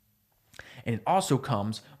 And it also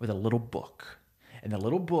comes with a little book. And the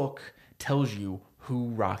little book tells you who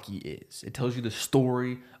Rocky is. It tells you the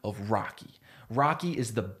story of Rocky. Rocky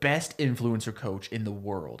is the best influencer coach in the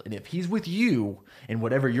world. And if he's with you in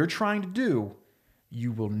whatever you're trying to do,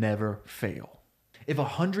 you will never fail. If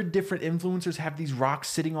 100 different influencers have these rocks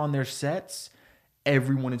sitting on their sets,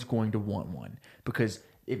 everyone is going to want one. Because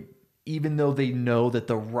even though they know that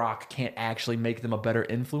the rock can't actually make them a better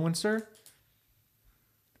influencer,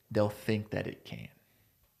 they'll think that it can.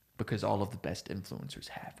 Because all of the best influencers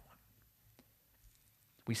have one.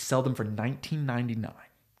 We sell them for $19.99.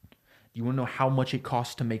 Do you want to know how much it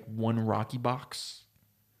costs to make one Rocky box?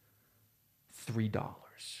 $3.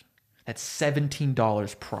 That's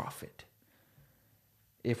 $17 profit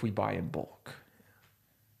if we buy in bulk.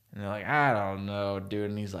 And they're like, I don't know, dude.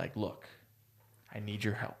 And he's like, look, I need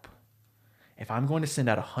your help. If I'm going to send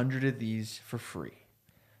out 100 of these for free,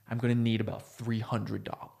 I'm going to need about $300.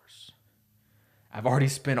 I've already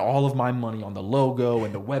spent all of my money on the logo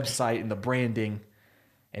and the website and the branding.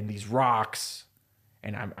 and these rocks,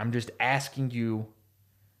 and I'm just asking you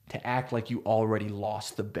to act like you already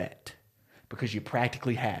lost the bet, because you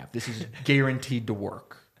practically have. This is guaranteed to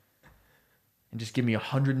work. And just give me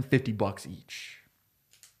 $150 each.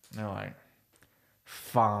 And they're like,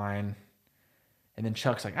 fine. And then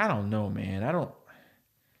Chuck's like, I don't know, man. I don't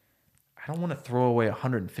want to throw away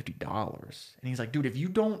 $150. And he's like, dude, if you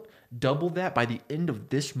don't double that by the end of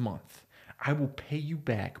this month, I will pay you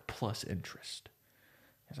back plus interest.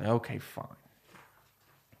 He's like, okay, fine.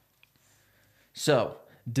 So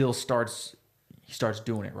Dill starts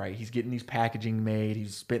doing it, right? He's getting these packaging made.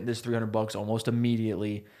 He's spent this $300 almost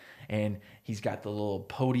immediately. And he's got the little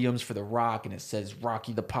podiums for The Rock, and it says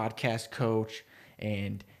Rocky the Podcast Coach.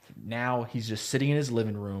 And now he's just sitting in his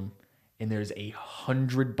living room, and there's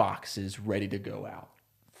 100 boxes ready to go out,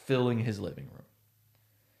 filling his living room.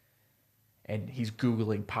 And he's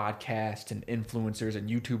Googling podcasts and influencers and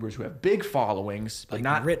YouTubers who have big followings, but Like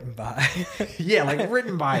not written by. yeah, like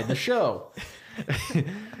written by the show.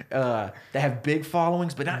 That have big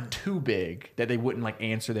followings, but not too big that they wouldn't like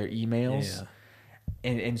answer their emails. Yeah.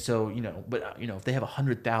 And so, if they have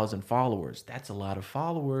 100,000 followers, that's a lot of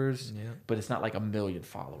followers, Yeah. but it's not like 1 million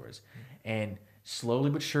followers. And slowly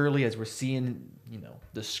but surely, as we're seeing,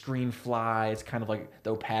 the screen fly, it's kind of like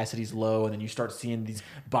the opacity's low, and then you start seeing these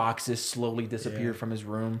boxes slowly disappear from his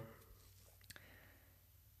room.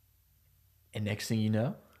 And next thing you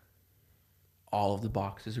know, all of the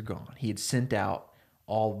boxes are gone. He had sent out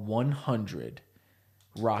all 100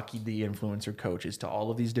 Rocky the Influencer coaches to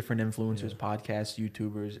all of these different influencers, podcasts,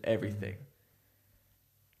 YouTubers, everything.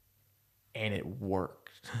 And it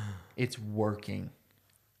worked. It's working.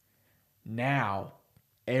 Now,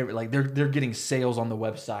 they're getting sales on the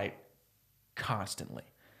website constantly.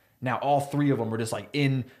 Now, all 3 of them are just like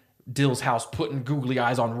in Dill's house putting googly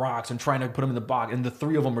eyes on rocks and trying to put them in the box. And the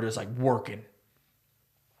 3 of them are just like working.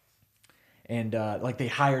 And they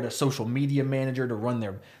hired a social media manager to run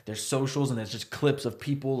their socials, and there's just clips of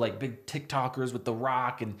people like big TikTokers with The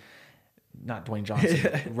Rock and not Dwayne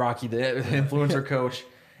Johnson, Rocky the influencer coach,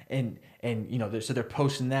 and so they're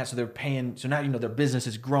posting that, so they're paying. So now their business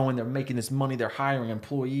is growing, they're making this money, they're hiring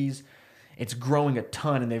employees, it's growing a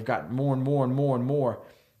ton, and they've got more and more and more and more.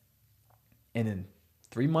 And then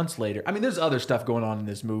 3 months later, I mean, there's other stuff going on in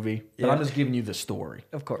this movie, but I'm just giving you the story.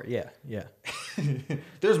 Of course, yeah.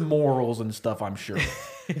 There's morals and stuff, I'm sure.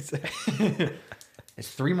 Exactly. It's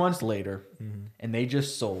 3 months later, and they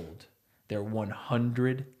just sold their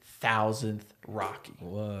 100,000th Rocky.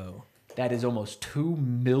 Whoa. That is almost $2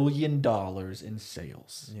 million in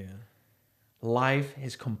sales. Yeah. Life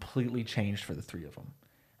has completely changed for the 3 of them,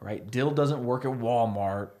 right? Dill doesn't work at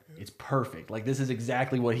Walmart. It's perfect. Like, this is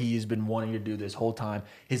exactly what he has been wanting to do this whole time.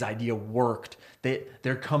 His idea worked.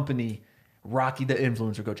 Their company, Rocky the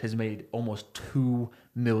Influencer Coach, has made almost $2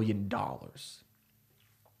 million.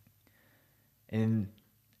 And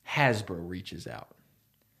Hasbro reaches out,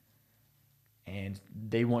 and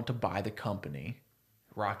they want to buy the company,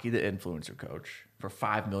 Rocky the Influencer Coach, for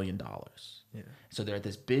 $5 million. Yeah. So they're at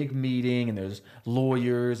this big meeting, and there's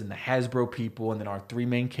lawyers and the Hasbro people, and then our 3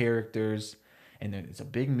 main characters. And then it's a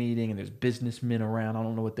big meeting, and there's businessmen around. I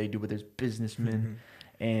don't know what they do, but there's businessmen,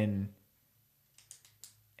 and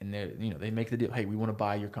they make the deal. Hey, we want to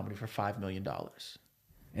buy your company for $5 million.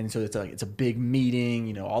 And so it's a big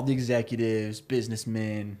meeting. All the executives,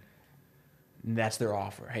 businessmen, and that's their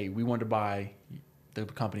offer. Hey, we want to buy the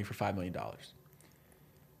company for $5 million.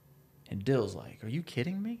 And Dill's like, are you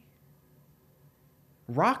kidding me?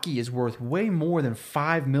 Rocky is worth way more than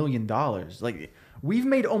 $5 million. Like, we've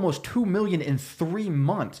made almost $2 million in 3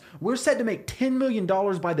 months. We're set to make $10 million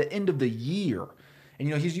by the end of the year.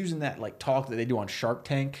 And he's using that like talk that they do on Shark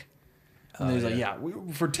Tank. And he's like,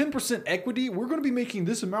 for 10% equity, we're going to be making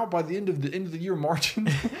this amount by the end of the year margin.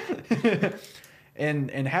 And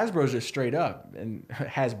Hasbro's just straight up, and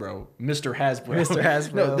Mr.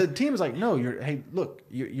 Hasbro. No, the team is like, no,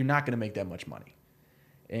 you're not going to make that much money.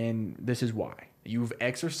 And this is why. You've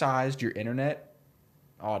exercised your internet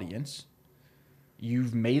audience.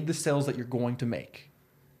 You've made the sales that you're going to make.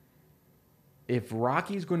 If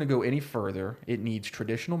Rocky's going to go any further, it needs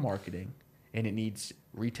traditional marketing, and it needs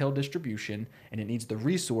retail distribution, and it needs the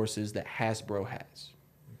resources that Hasbro has.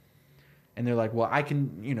 And they're like, well, I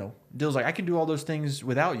can, Dill's like, I can do all those things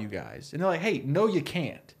without you guys. And they're like, hey, no, you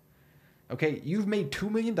can't. Okay, you've made $2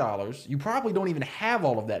 million. You probably don't even have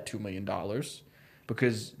all of that $2 million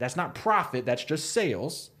because that's not profit, that's just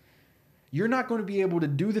sales. You're not going to be able to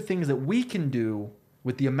do the things that we can do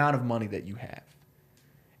with the amount of money that you have.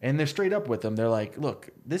 And they're straight up with them. They're like, look,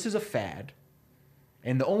 this is a fad.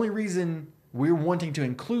 And the only reason we're wanting to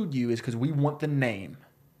include you is because we want the name.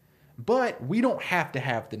 But we don't have to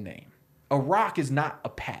have the name. A rock is not a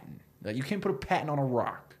patent. Like, you can't put a patent on a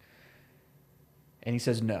rock. And he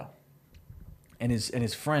says no. And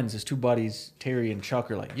his friends, his two buddies, Terry and Chuck,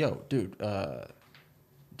 are like, yo, dude,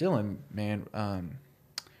 Dylan, man,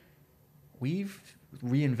 we've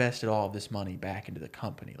reinvested all of this money back into the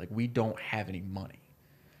company. Like, we don't have any money.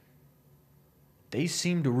 They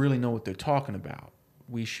seem to really know what they're talking about.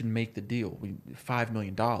 We should make the deal. $5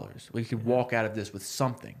 million. We could walk out of this with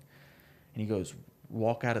something. And he goes,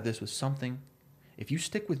 walk out of this with something? If you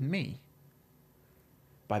stick with me,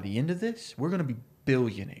 by the end of this, we're going to be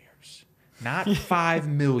billionaires, not 5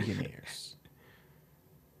 millionaires.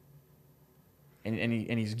 And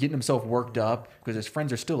he's getting himself worked up because his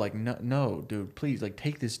friends are still like, no, dude, please, like,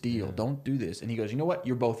 take this deal. Yeah. Don't do this. And he goes, you know what?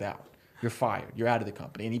 You're both out. You're fired. You're out of the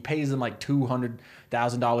company. And he pays them like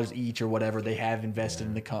 $200,000 each or whatever they have invested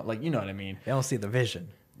in the company. Like, you know what I mean? They don't see the vision.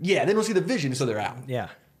 Yeah, they don't see the vision, so they're out. Yeah.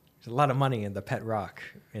 There's a lot of money in the pet rock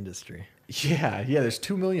industry. Yeah, there's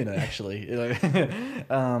 $2 million actually.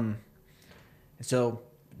 So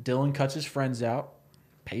Dylan cuts his friends out,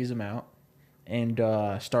 pays them out, and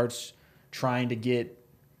starts trying to get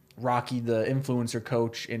Rocky, the influencer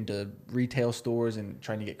coach, into retail stores and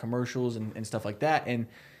trying to get commercials and stuff like that. And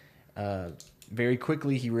very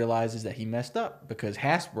quickly he realizes that he messed up because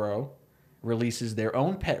Hasbro releases their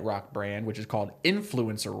own pet rock brand, which is called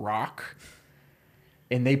Influencer Rock.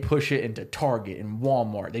 And they push it into Target and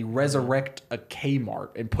Walmart. They resurrect a Kmart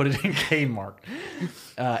and put it in Kmart.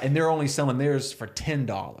 And they're only selling theirs for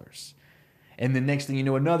 $10. And the next thing you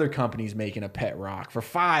know, another company's making a pet rock for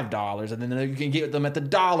 $5. And then you can get them at the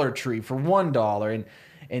Dollar Tree for $1.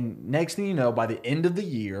 And next thing you know, by the end of the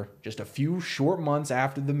year, just a few short months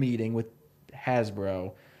after the meeting with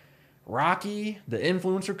Hasbro, Rocky, the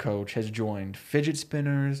influencer coach, has joined fidget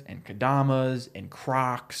spinners and Kadamas and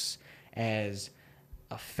Crocs as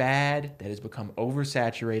a fad that has become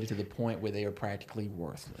oversaturated to the point where they are practically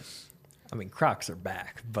worthless. I mean, Crocs are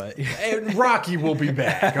back, but And Rocky will be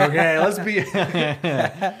back, okay? Let's be...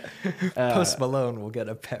 Post Malone will get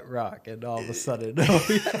a pet rock, and all of a sudden...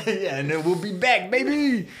 yeah, and then we'll be back,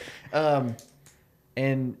 baby! And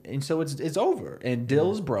so it's over. And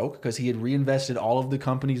Dill's broke because he had reinvested all of the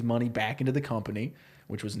company's money back into the company,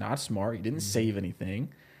 which was not smart. He didn't save anything.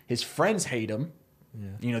 His friends hate him. Yeah.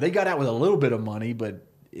 You know, they got out with a little bit of money, but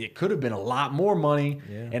it could have been a lot more money.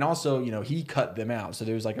 Yeah. And also, you know, he cut them out. So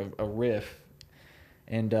there was like a riff.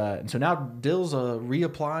 And so now Dill's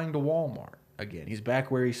reapplying to Walmart again. He's back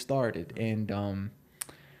where he started. And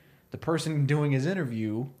the person doing his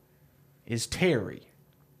interview is Terry.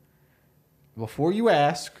 Before you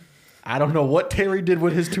ask, I don't know what Terry did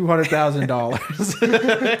with his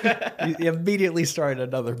 $200,000. He immediately started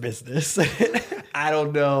another business. I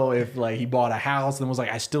don't know if like he bought a house and was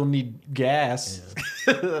like, I still need gas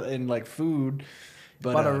and like food.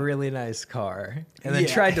 But bought a really nice car and then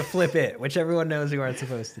tried to flip it, which everyone knows you aren't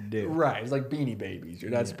supposed to do. Right. It's like Beanie Babies.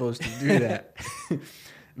 You're not supposed to do that.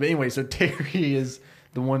 But anyway, so Terry is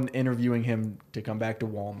the one interviewing him to come back to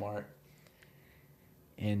Walmart.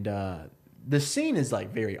 And the scene is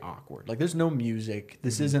like very awkward. Like there's no music.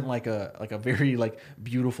 This isn't like a very like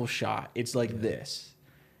beautiful shot. It's like this.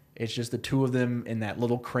 It's just the two of them in that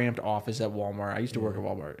little cramped office at Walmart. I used to work at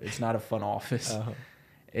Walmart. It's not a fun office. Uh-huh.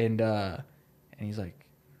 And he's like,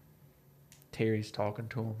 Terry's talking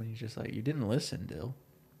to him, and he's just like, you didn't listen, Dill.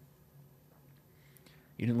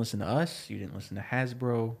 You didn't listen to us. You didn't listen to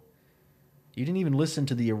Hasbro. You didn't even listen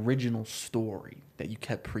to the original story that you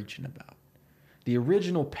kept preaching about. The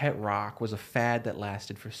original pet rock was a fad that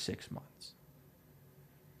lasted for 6 months.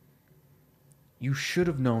 You should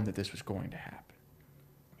have known that this was going to happen.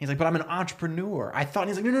 He's like, but I'm an entrepreneur. I thought, and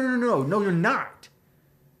he's like, no, you're not.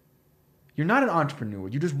 You're not an entrepreneur.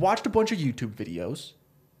 You just watched a bunch of YouTube videos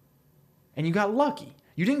and you got lucky.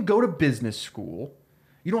 You didn't go to business school.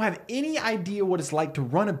 You don't have any idea what it's like to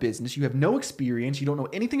run a business. You have no experience. You don't know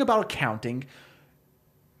anything about accounting.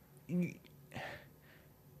 You're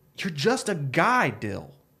just a guy,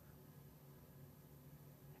 Dill.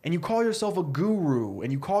 And you call yourself a guru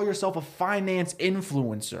and you call yourself a finance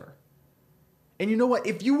influencer. And you know what?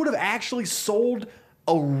 If you would have actually sold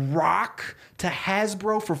a rock to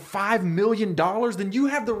Hasbro for $5 million, then you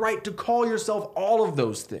have the right to call yourself all of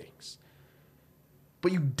those things.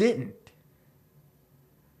 But you didn't.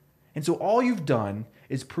 And so all you've done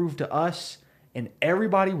is prove to us and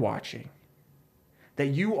everybody watching that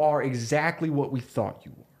you are exactly what we thought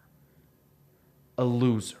you were. A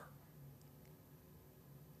loser.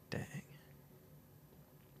 Dang.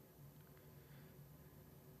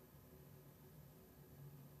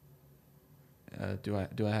 Do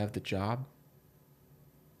I have the job?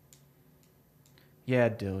 Yeah,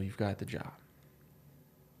 Dill, you've got the job.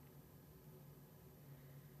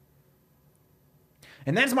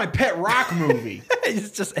 And that's my pet rock movie.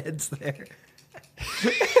 It just ends there.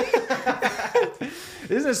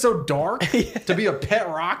 Isn't it so dark to be a pet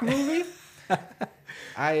rock movie?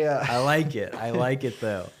 I like it. I like it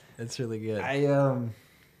though. It's really good. I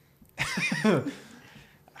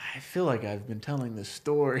feel like I've been telling this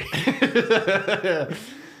story.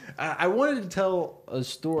 I wanted to tell a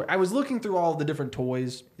story. I was looking through all the different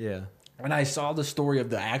toys. Yeah. And I saw the story of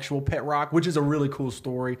the actual pet rock, which is a really cool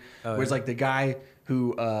story. Where it's like the guy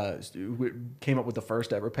who came up with the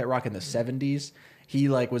first ever pet rock in the 70s. He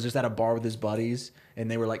like was just at a bar with his buddies, and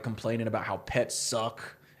they were like complaining about how pets suck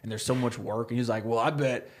and there's so much work. And he was like, "Well, I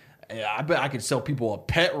bet I could sell people a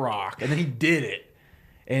pet rock." And then he did it.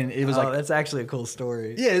 And it was like, that's actually a cool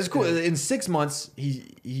story. yeah, it's cool. In 6 months,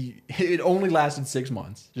 it only lasted 6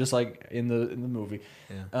 months, just like in the movie.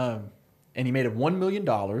 Yeah. And he made it $1 million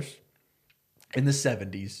in the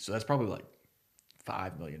 70s, so that's probably like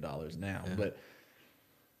 $5 million now. Yeah. But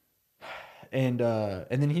and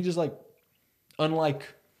then he just like,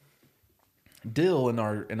 unlike Dill in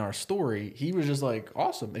our story, he was just like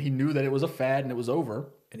awesome. He knew that it was a fad and it was over.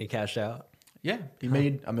 And he cashed out. Yeah, he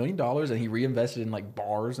made $1 million and he reinvested in like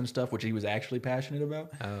bars and stuff, which he was actually passionate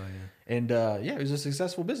about. Oh yeah. And yeah, he was a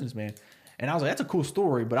successful businessman. And I was like, that's a cool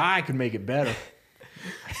story, but I could make it better.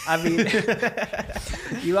 I mean,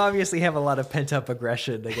 you obviously have a lot of pent-up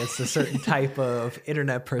aggression against a certain type of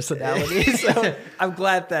internet personality. So I'm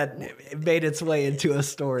glad that it made its way into a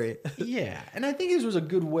story. Yeah, and I think this was a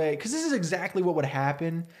good way, because this is exactly what would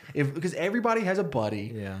happen because everybody has a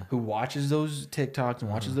buddy who watches those TikToks and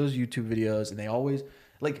watches those YouTube videos, and they always,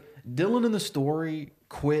 like, Dylan in the story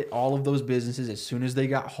quit all of those businesses as soon as they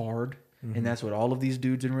got hard, and that's what all of these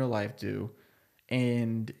dudes in real life do.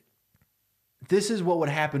 And this is what would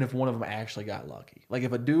happen if one of them actually got lucky. Like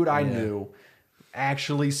if a dude I knew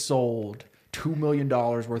actually sold $2 million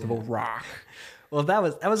worth of a rock. Well, that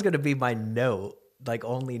was going to be my note. Like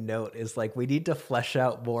only note is like, we need to flesh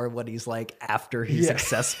out more what he's like after he's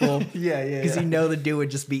successful. Because you know the dude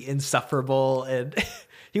would just be insufferable, and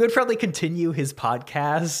he would probably continue his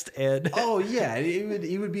podcast. And oh yeah,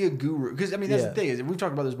 he would be a guru. Because I mean that's the thing, is we've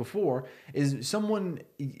talked about this before. Is someone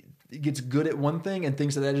gets good at one thing and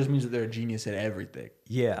thinks that just means that they're a genius at everything.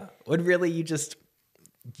 Yeah. When really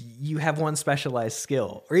you have one specialized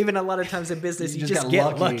skill. Or even a lot of times in business, you just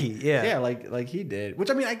get lucky. Yeah. Yeah, like he did. Which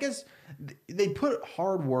I mean, I guess they put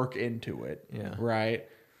hard work into it. Yeah. Right?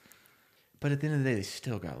 But at the end of the day, they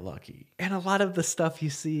still got lucky. And a lot of the stuff you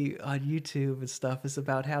see on YouTube and stuff is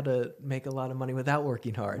about how to make a lot of money without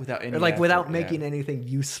working hard. Without any without effort, making anything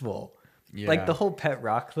useful. Yeah. Like the whole pet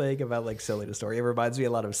rock thing about like selling a story, it reminds me a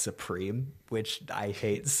lot of Supreme, which I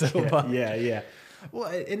hate so much. Yeah. Well,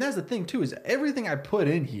 and that's the thing too, is everything I put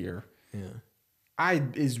in here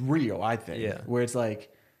is real, I think. Yeah. Where it's like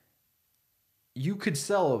you could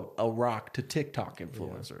sell a rock to TikTok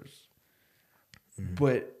influencers. Yeah.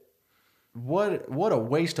 But what a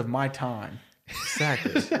waste of my time.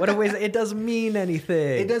 Exactly. What a waste. It doesn't mean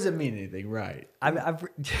anything. It doesn't mean anything, right?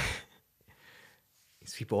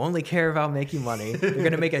 These people only care about making money. They're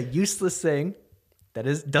going to make a useless thing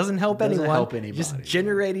that doesn't help anyone. Help anybody. Just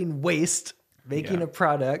generating waste, making a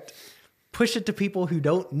product, push it to people who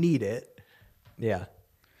don't need it. Yeah.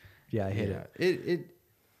 Yeah, I hate it.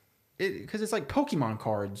 Because it's like Pokemon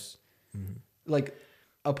cards. Like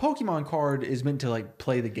a Pokemon card is meant to like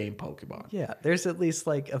play the game Pokemon. Yeah, there's at least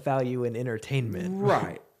like a value in entertainment.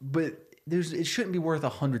 Right. But it shouldn't be worth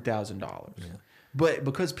 $100,000. Yeah. But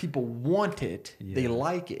because people want it, they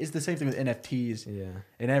like it. It's the same thing with NFTs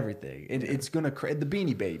and everything. It's going to create the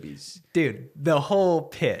Beanie Babies. Dude, the whole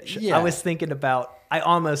pitch. Yeah. I was thinking about, I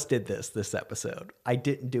almost did this episode. I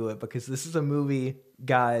didn't do it because this is a movie,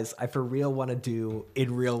 guys, I for real want to do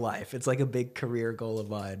in real life. It's like a big career goal of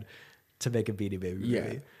mine to make a Beanie Baby movie.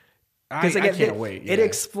 Yeah. Because I can't wait. It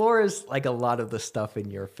explores like a lot of the stuff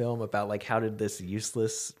in your film about like how did this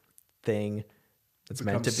useless thing it's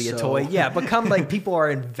meant to be a toy. Yeah, become like people are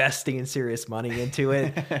investing in serious money into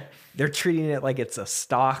it. They're treating it like it's a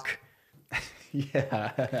stock.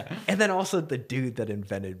 Yeah. And then also the dude that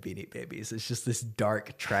invented Beanie Babies is just this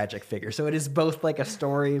dark, tragic figure. So it is both like a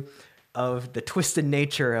story of the twisted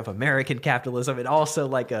nature of American capitalism and also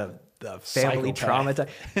like a family trauma.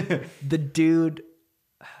 The dude...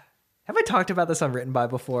 Have I talked about this on Written By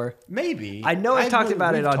before? Maybe. I know I've talked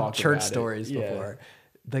about it on Church Stories before.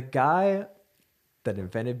 The guy that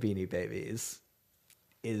invented Beanie Babies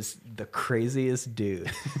is the craziest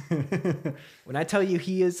dude. When I tell you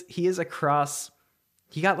he is a cross,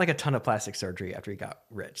 he got like a ton of plastic surgery after he got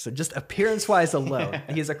rich. So just appearance-wise alone,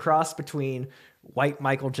 he is a cross between white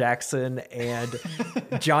Michael Jackson and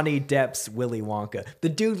Johnny Depp's Willy Wonka. The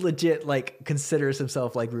dude legit like considers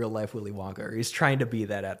himself like real life Willy Wonka. Or he's trying to be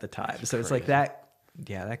that at the time. So it's like that.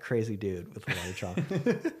 Yeah, that crazy dude with the water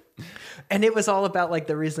chocolate. And it was all about like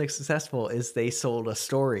the reason it's successful is they sold a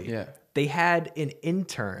story. Yeah. They had an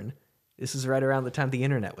intern. This is right around the time the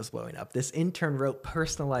internet was blowing up. This intern wrote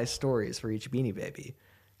personalized stories for each Beanie Baby.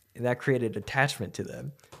 And that created attachment to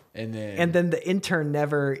them. And then the intern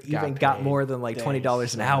never even got more than like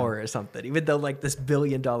 $20 an hour or something, even though like this $1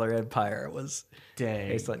 billion empire was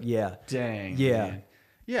based on, yeah. Dang. Yeah. Man.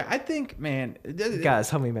 Yeah, I think, man. Guys,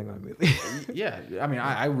 help me make my movie. Yeah, I mean,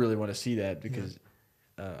 I really want to see that because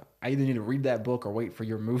I either need to read that book or wait for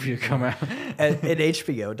your movie to come out. An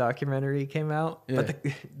HBO documentary came out, Yeah. but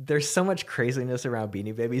there's so much craziness around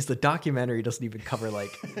Beanie Babies. The documentary doesn't even cover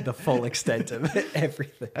like the full extent of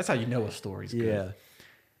everything. That's how you know a story's good. Yeah.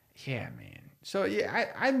 Yeah, man. So yeah,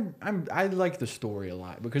 I like the story a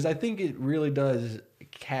lot because I think it really does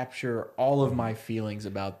capture all of my feelings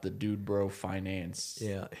about the dude bro finance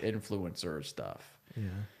influencer stuff. Yeah.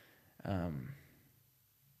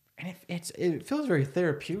 And it feels very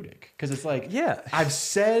therapeutic because it's like, Yeah. I've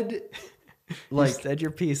said Like like you said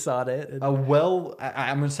your piece on it. I'm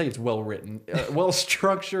gonna say it's well written, well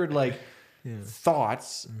structured like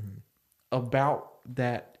thoughts about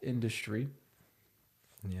that industry.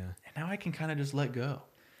 Yeah. And now I can kind of just let go.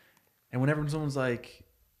 And whenever someone's like,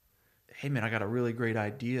 "Hey man, I got a really great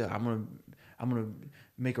idea. I'm gonna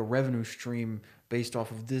make a revenue stream based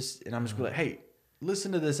off of this," and I'm just gonna be like, "Hey,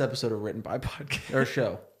 listen to this episode of Written By Podcast or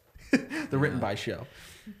show, the Written By show."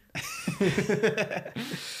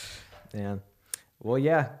 Yeah. Well,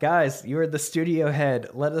 yeah, guys, you're the studio head.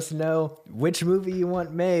 Let us know which movie you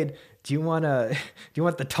want made. Do you want the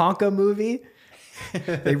Tonka movie?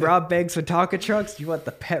 They rob banks with Tonka trucks. Do you want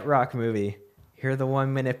the Pet Rock movie? Here are the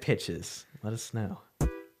 1-minute pitches. Let us know.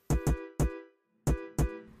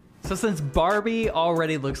 So since Barbie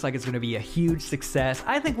already looks like it's going to be a huge success,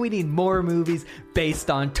 I think we need more movies based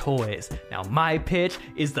on toys. Now my pitch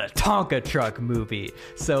is the Tonka Truck movie.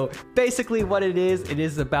 So basically what it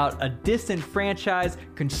is about a disenfranchised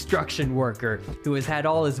construction worker who has had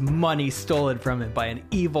all his money stolen from him by an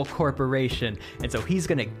evil corporation. And so he's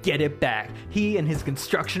going to get it back. He and his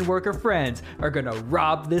construction worker friends are going to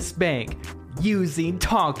rob this bank using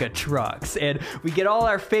Tonka trucks, and we get all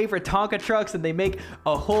our favorite Tonka trucks, and they make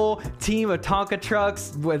a whole team of Tonka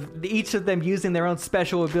trucks with each of them using their own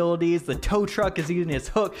special abilities. The tow truck is using its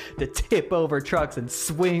hook to tip over trucks and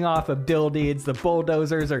swing off of buildings. The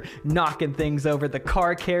bulldozers are knocking things over. The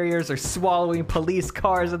car carriers are swallowing police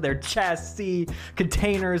cars in their chassis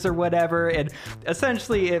containers or whatever. And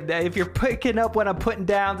essentially, if you're picking up what I'm putting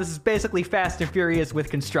down, this is basically Fast and Furious with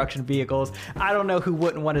construction vehicles. I don't know who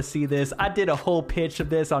wouldn't want to see this. I did a whole pitch of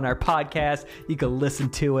this on our podcast. You can listen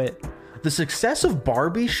to it. The success of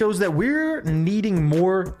Barbie shows that we're needing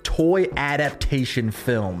more toy adaptation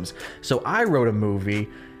films. So I wrote a movie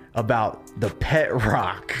about the Pet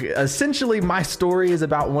Rock. Essentially, my story is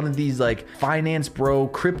about one of these like finance bro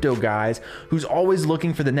crypto guys who's always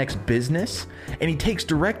looking for the next business, and he takes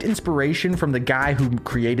direct inspiration from the guy who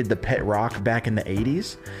created the Pet Rock back in the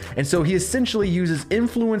 80s. And so he essentially uses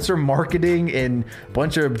influencer marketing and a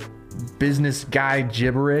bunch of business guy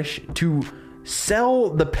gibberish to sell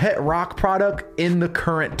the Pet Rock product in the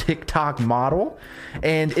current TikTok model.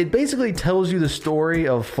 And it basically tells you the story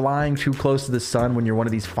of flying too close to the sun when you're one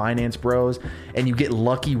of these finance bros and you get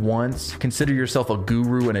lucky once, consider yourself a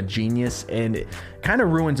guru and a genius, and it kind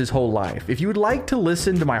of ruins his whole life. If you would like to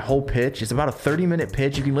listen to my whole pitch, it's about a 30-minute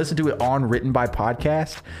pitch. You can listen to it on Written By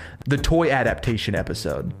Podcast, the toy adaptation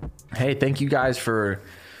episode. Hey, thank you guys for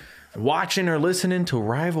watching or listening to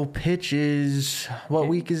Rival Pitches. What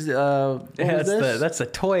week is That's a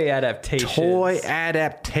toy adaptation. Toy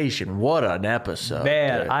adaptation. What an episode.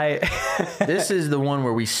 Man, dude. This is the one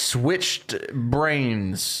where we switched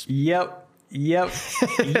brains. Yep. You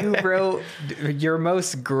wrote your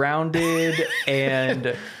most grounded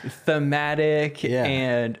and thematic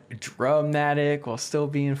and dramatic while still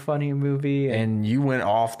being funny movie. And you went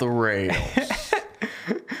off the rails.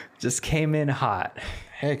 Just came in hot.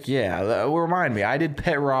 Heck yeah. Remind me, I did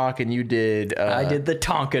Pet Rock and you did... I did the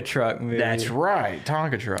Tonka Truck movie. That's right,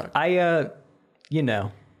 Tonka Truck. I,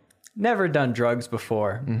 never done drugs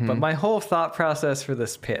before, but my whole thought process for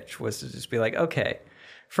this pitch was to just be like, okay,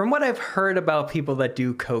 from what I've heard about people that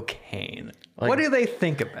do cocaine, what do they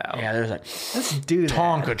think about? Yeah, there's like, let's do that.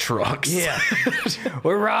 Tonka trucks. Yeah.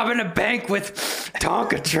 We're robbing a bank with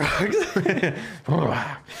Tonka trucks.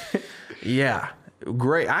 Yeah.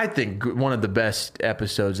 great. I think one of the best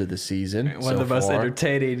episodes of the season. One of the most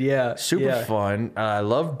entertaining. Yeah. Super fun. I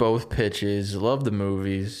love both pitches. Love the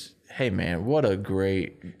movies. Hey man, what a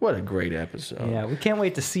great episode. Yeah, we can't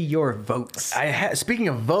wait to see your votes. Speaking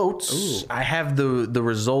of votes, I have the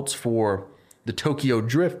results for the Tokyo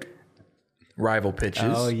Drift rival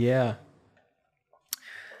pitches. Oh yeah.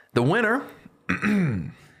 The winner,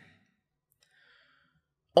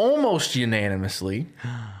 almost unanimously,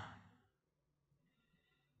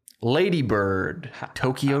 Lady Bird,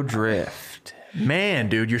 Tokyo Drift. Man,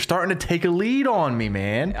 dude, you're starting to take a lead on me,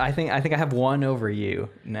 man. I think I have one over you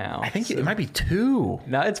now. I think it might be two.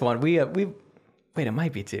 No, it's one. We wait, it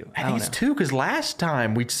might be two. I think it's two because last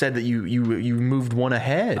time we said that you moved one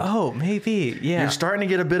ahead. Oh, maybe. Yeah. You're starting to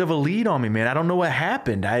get a bit of a lead on me, man. I don't know what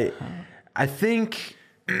happened. I think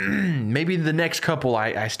maybe the next couple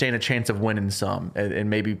I stand a chance of winning some and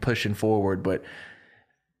maybe pushing forward, but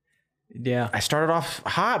yeah, I started off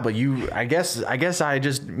hot, but I guess I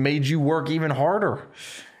just made you work even harder,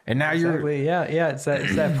 and now you're it's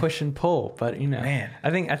that push and pull. But man,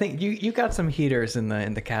 I think you got some heaters in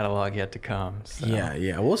the catalog yet to come. So.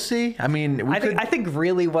 Yeah, we'll see. I mean, I think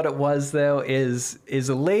really what it was though is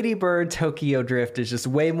a Lady Bird Tokyo Drift is just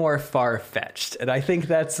way more far fetched, and I think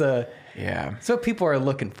that's what people are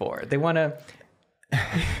looking for. They want to.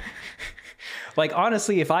 Like,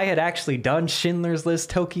 honestly, if I had actually done Schindler's List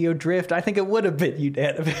Tokyo Drift, I think it would have been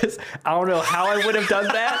unanimous. I don't know how I would have done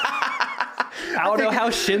that. I don't know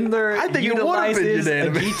how Schindler utilizes a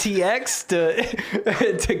GTX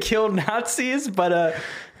to kill Nazis, but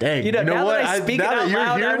dang, now that I speak it out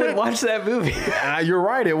loud, I would watch that movie. You're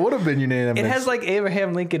right, it would have been unanimous. It has like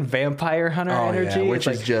Abraham Lincoln Vampire Hunter energy, which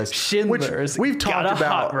is like just Schindler's. We've talked got a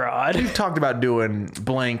about hot rod. We've talked about doing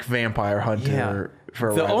blank Vampire Hunter. Yeah.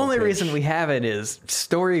 The only reason we haven't is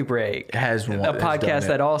Story Break has one, a podcast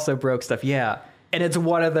that also broke stuff. Yeah, and it's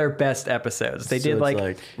one of their best episodes. They did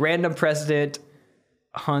like Random President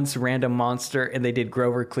hunts random monster, and they did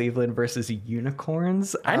Grover Cleveland versus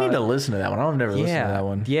unicorns. I need to listen to that one. I've never listened to that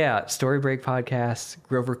one. Yeah, Story Break podcast,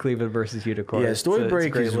 Grover Cleveland versus unicorns. Yeah, Story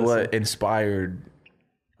Break is what inspired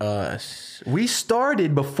us. We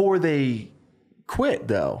started before they quit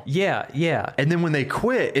though. Yeah. And then when they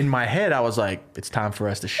quit, in my head I was like, it's time for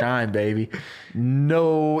us to shine, baby.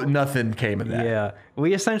 Nothing came of that. Yeah.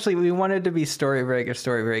 We wanted to be Story Break if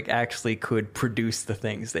Story Break actually could produce the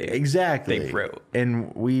things they wrote.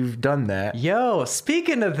 And we've done that. Yo,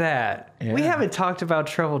 speaking of that, we haven't talked about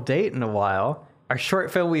Trouble Date in a while. Our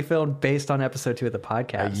short film we filmed based on episode 2 of the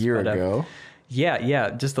podcast. A year ago. Yeah,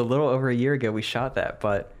 just a little over a year ago we shot that,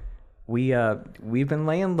 but we've been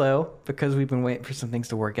laying low because we've been waiting for some things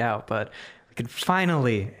to work out, but we can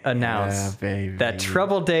finally announce that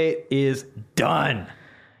Trouble Date is done.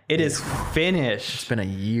 It is finished. It's been a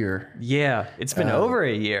year. Yeah, it's been over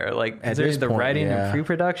a year. Like there's the writing and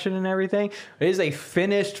pre-production and everything. It is a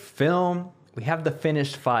finished film. We have the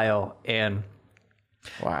finished file, and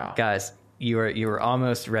wow, guys, you are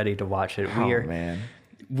almost ready to watch it. Man.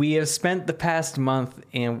 We have spent the past month,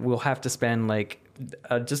 and we'll have to spend like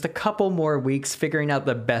just a couple more weeks figuring out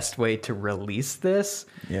the best way to release this.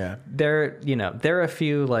 Yeah. There are a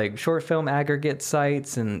few like short film aggregate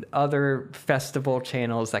sites and other festival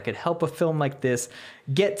channels that could help a film like this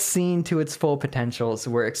get seen to its full potential.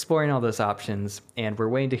 So we're exploring all those options, and we're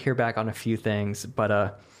waiting to hear back on a few things.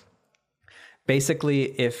 But basically,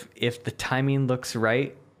 if the timing looks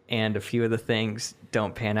right and a few of the things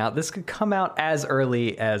don't pan out, this could come out as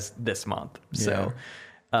early as this month. So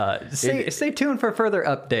stay tuned for further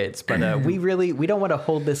updates, but we don't want to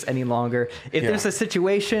hold this any longer. If there's a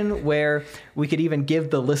situation where we could even give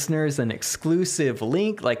the listeners an exclusive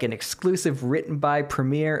link, like an exclusive written by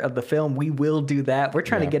premiere of the film, we will do that. We're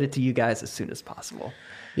trying to get it to you guys as soon as possible.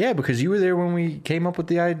 Yeah, because you were there when we came up with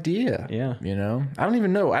the idea. Yeah. I don't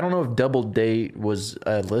even know. I don't know if Double Date was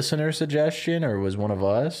a listener suggestion or was one of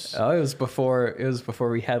us. Oh, it was before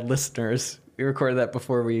we had listeners. We recorded that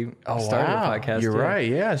before we started the podcast. You're right.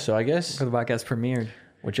 Yeah. So I guess before the podcast premiered,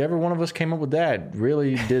 whichever one of us came up with that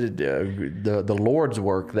really did the Lord's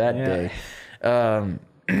work that day.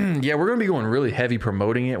 Yeah, we're going to be going really heavy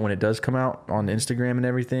promoting it when it does come out on Instagram and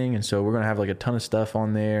everything. And so we're going to have like a ton of stuff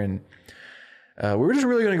on there. And we're just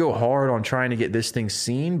really going to go hard on trying to get this thing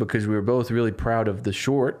seen because we were both really proud of the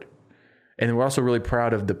short. And we're also really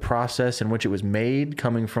proud of the process in which it was made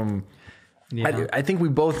coming from... Yeah. I think we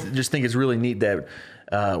both just think it's really neat that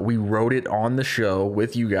we wrote it on the show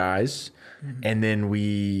with you guys, and then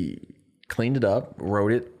we cleaned it up,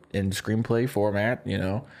 wrote it in screenplay format,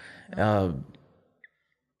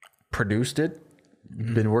 produced it,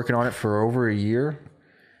 been working on it for over a year.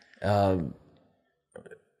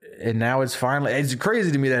 and now it's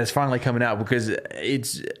crazy to me that it's finally coming out because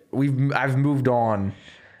I've moved on.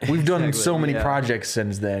 We've done so many projects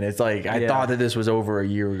since then. It's like I thought that this was over a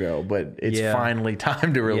year ago, but it's finally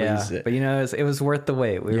time to release it. But it was worth the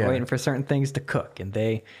wait. We were waiting for certain things to cook, and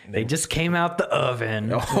they just came out the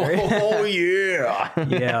oven. Oh yeah,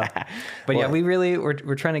 yeah. But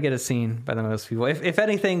we're trying to get a scene by the most people. If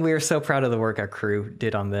anything, we are so proud of the work our crew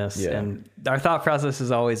did on this, and our thought process has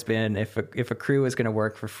always been if a crew is going to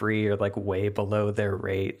work for free or like way below their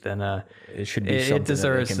rate, then it should be it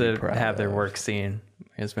deserves to have their work seen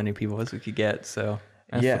as many people as we could get. So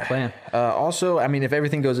that's the plan. Also, I mean, if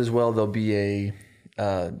everything goes as well, there'll be a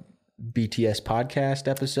BTS podcast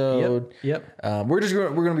episode. Yep. We're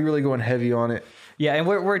going to be really going heavy on it. Yeah, and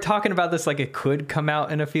we're talking about this like it could come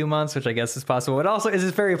out in a few months, which I guess is possible. It also is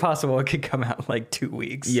very possible it could come out in like 2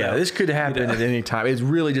 weeks. Yeah, so, this could happen at any time. It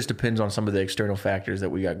really just depends on some of the external factors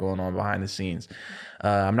that we got going on behind the scenes.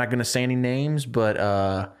 I'm not going to say any names, but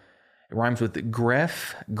it rhymes with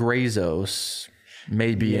Gref Grazos.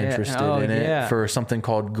 May be interested in it for something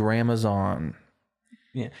called Gramazon.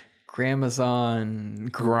 Yeah,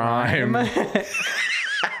 Gramazon Grime.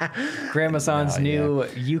 Gramazon's new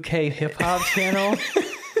UK hip hop channel.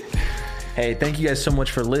 Hey, thank you guys so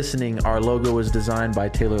much for listening. Our logo was designed by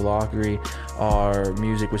Taylor Lockery. Our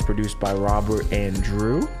music was produced by Robert and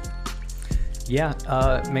Drew. Yeah,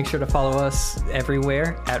 make sure to follow us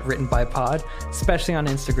everywhere at Written by Pod, especially on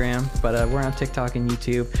Instagram, but we're on TikTok and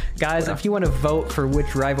YouTube. Guys, if you want to vote for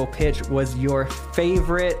which rival pitch was your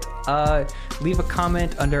favorite, leave a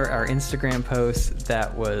comment under our Instagram post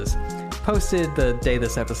that was posted the day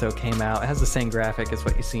this episode came out. It has the same graphic as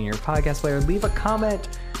what you see in your podcast player. Leave a comment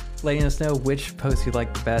letting us know which post you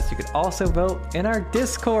like the best. You could also vote in our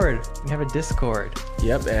Discord. We have a Discord.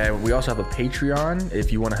 Yep, and we also have a Patreon.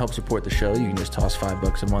 If you want to help support the show, you can just toss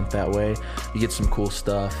 $5 a month that way. You get some cool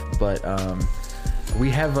stuff, but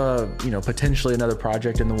we have potentially another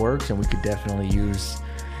project in the works, and we could definitely use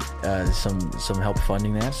some help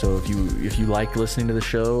funding that. So if you like listening to the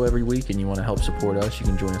show every week and you want to help support us, you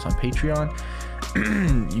can join us on Patreon.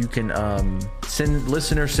 You can send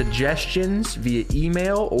listener suggestions via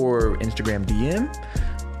email or Instagram DM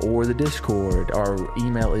or the Discord. Our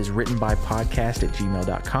email is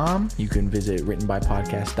writtenbypodcast@gmail.com. You can visit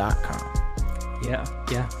writtenbypodcast.com. Yeah.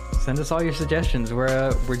 Send us all your suggestions.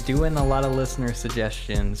 We're doing a lot of listener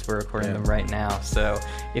suggestions. We're recording them right now. So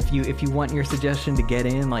if you want your suggestion to get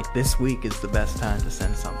in, like this week is the best time to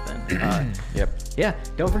send something. Yep. Yeah.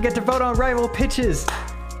 Don't forget to vote on rival pitches.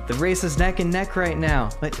 The race is neck and neck right now.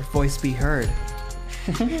 Let your voice be heard.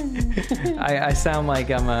 I sound like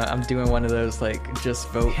I'm doing one of those like just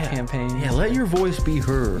vote campaigns. Yeah, let your voice be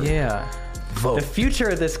heard. Yeah. Vote. The future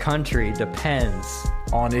of this country depends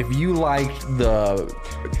on if you liked the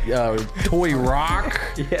Toy Rock,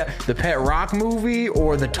 the Pet Rock movie,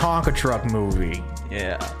 or the Tonka Truck movie.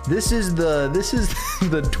 Yeah. This is the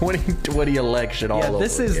 2020 election all over.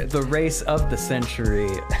 This is the race of the century.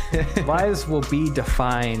 Lives will be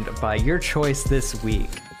defined by your choice this week.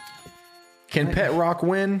 Can Pet Rock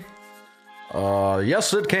win?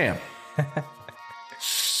 Yes, it can.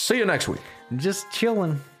 See you next week. Just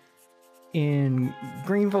chilling in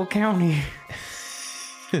Greenville County.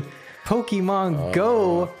 Pokemon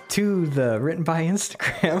Go to the Written by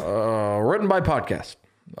Instagram. Written by Podcast.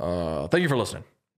 Thank you for listening.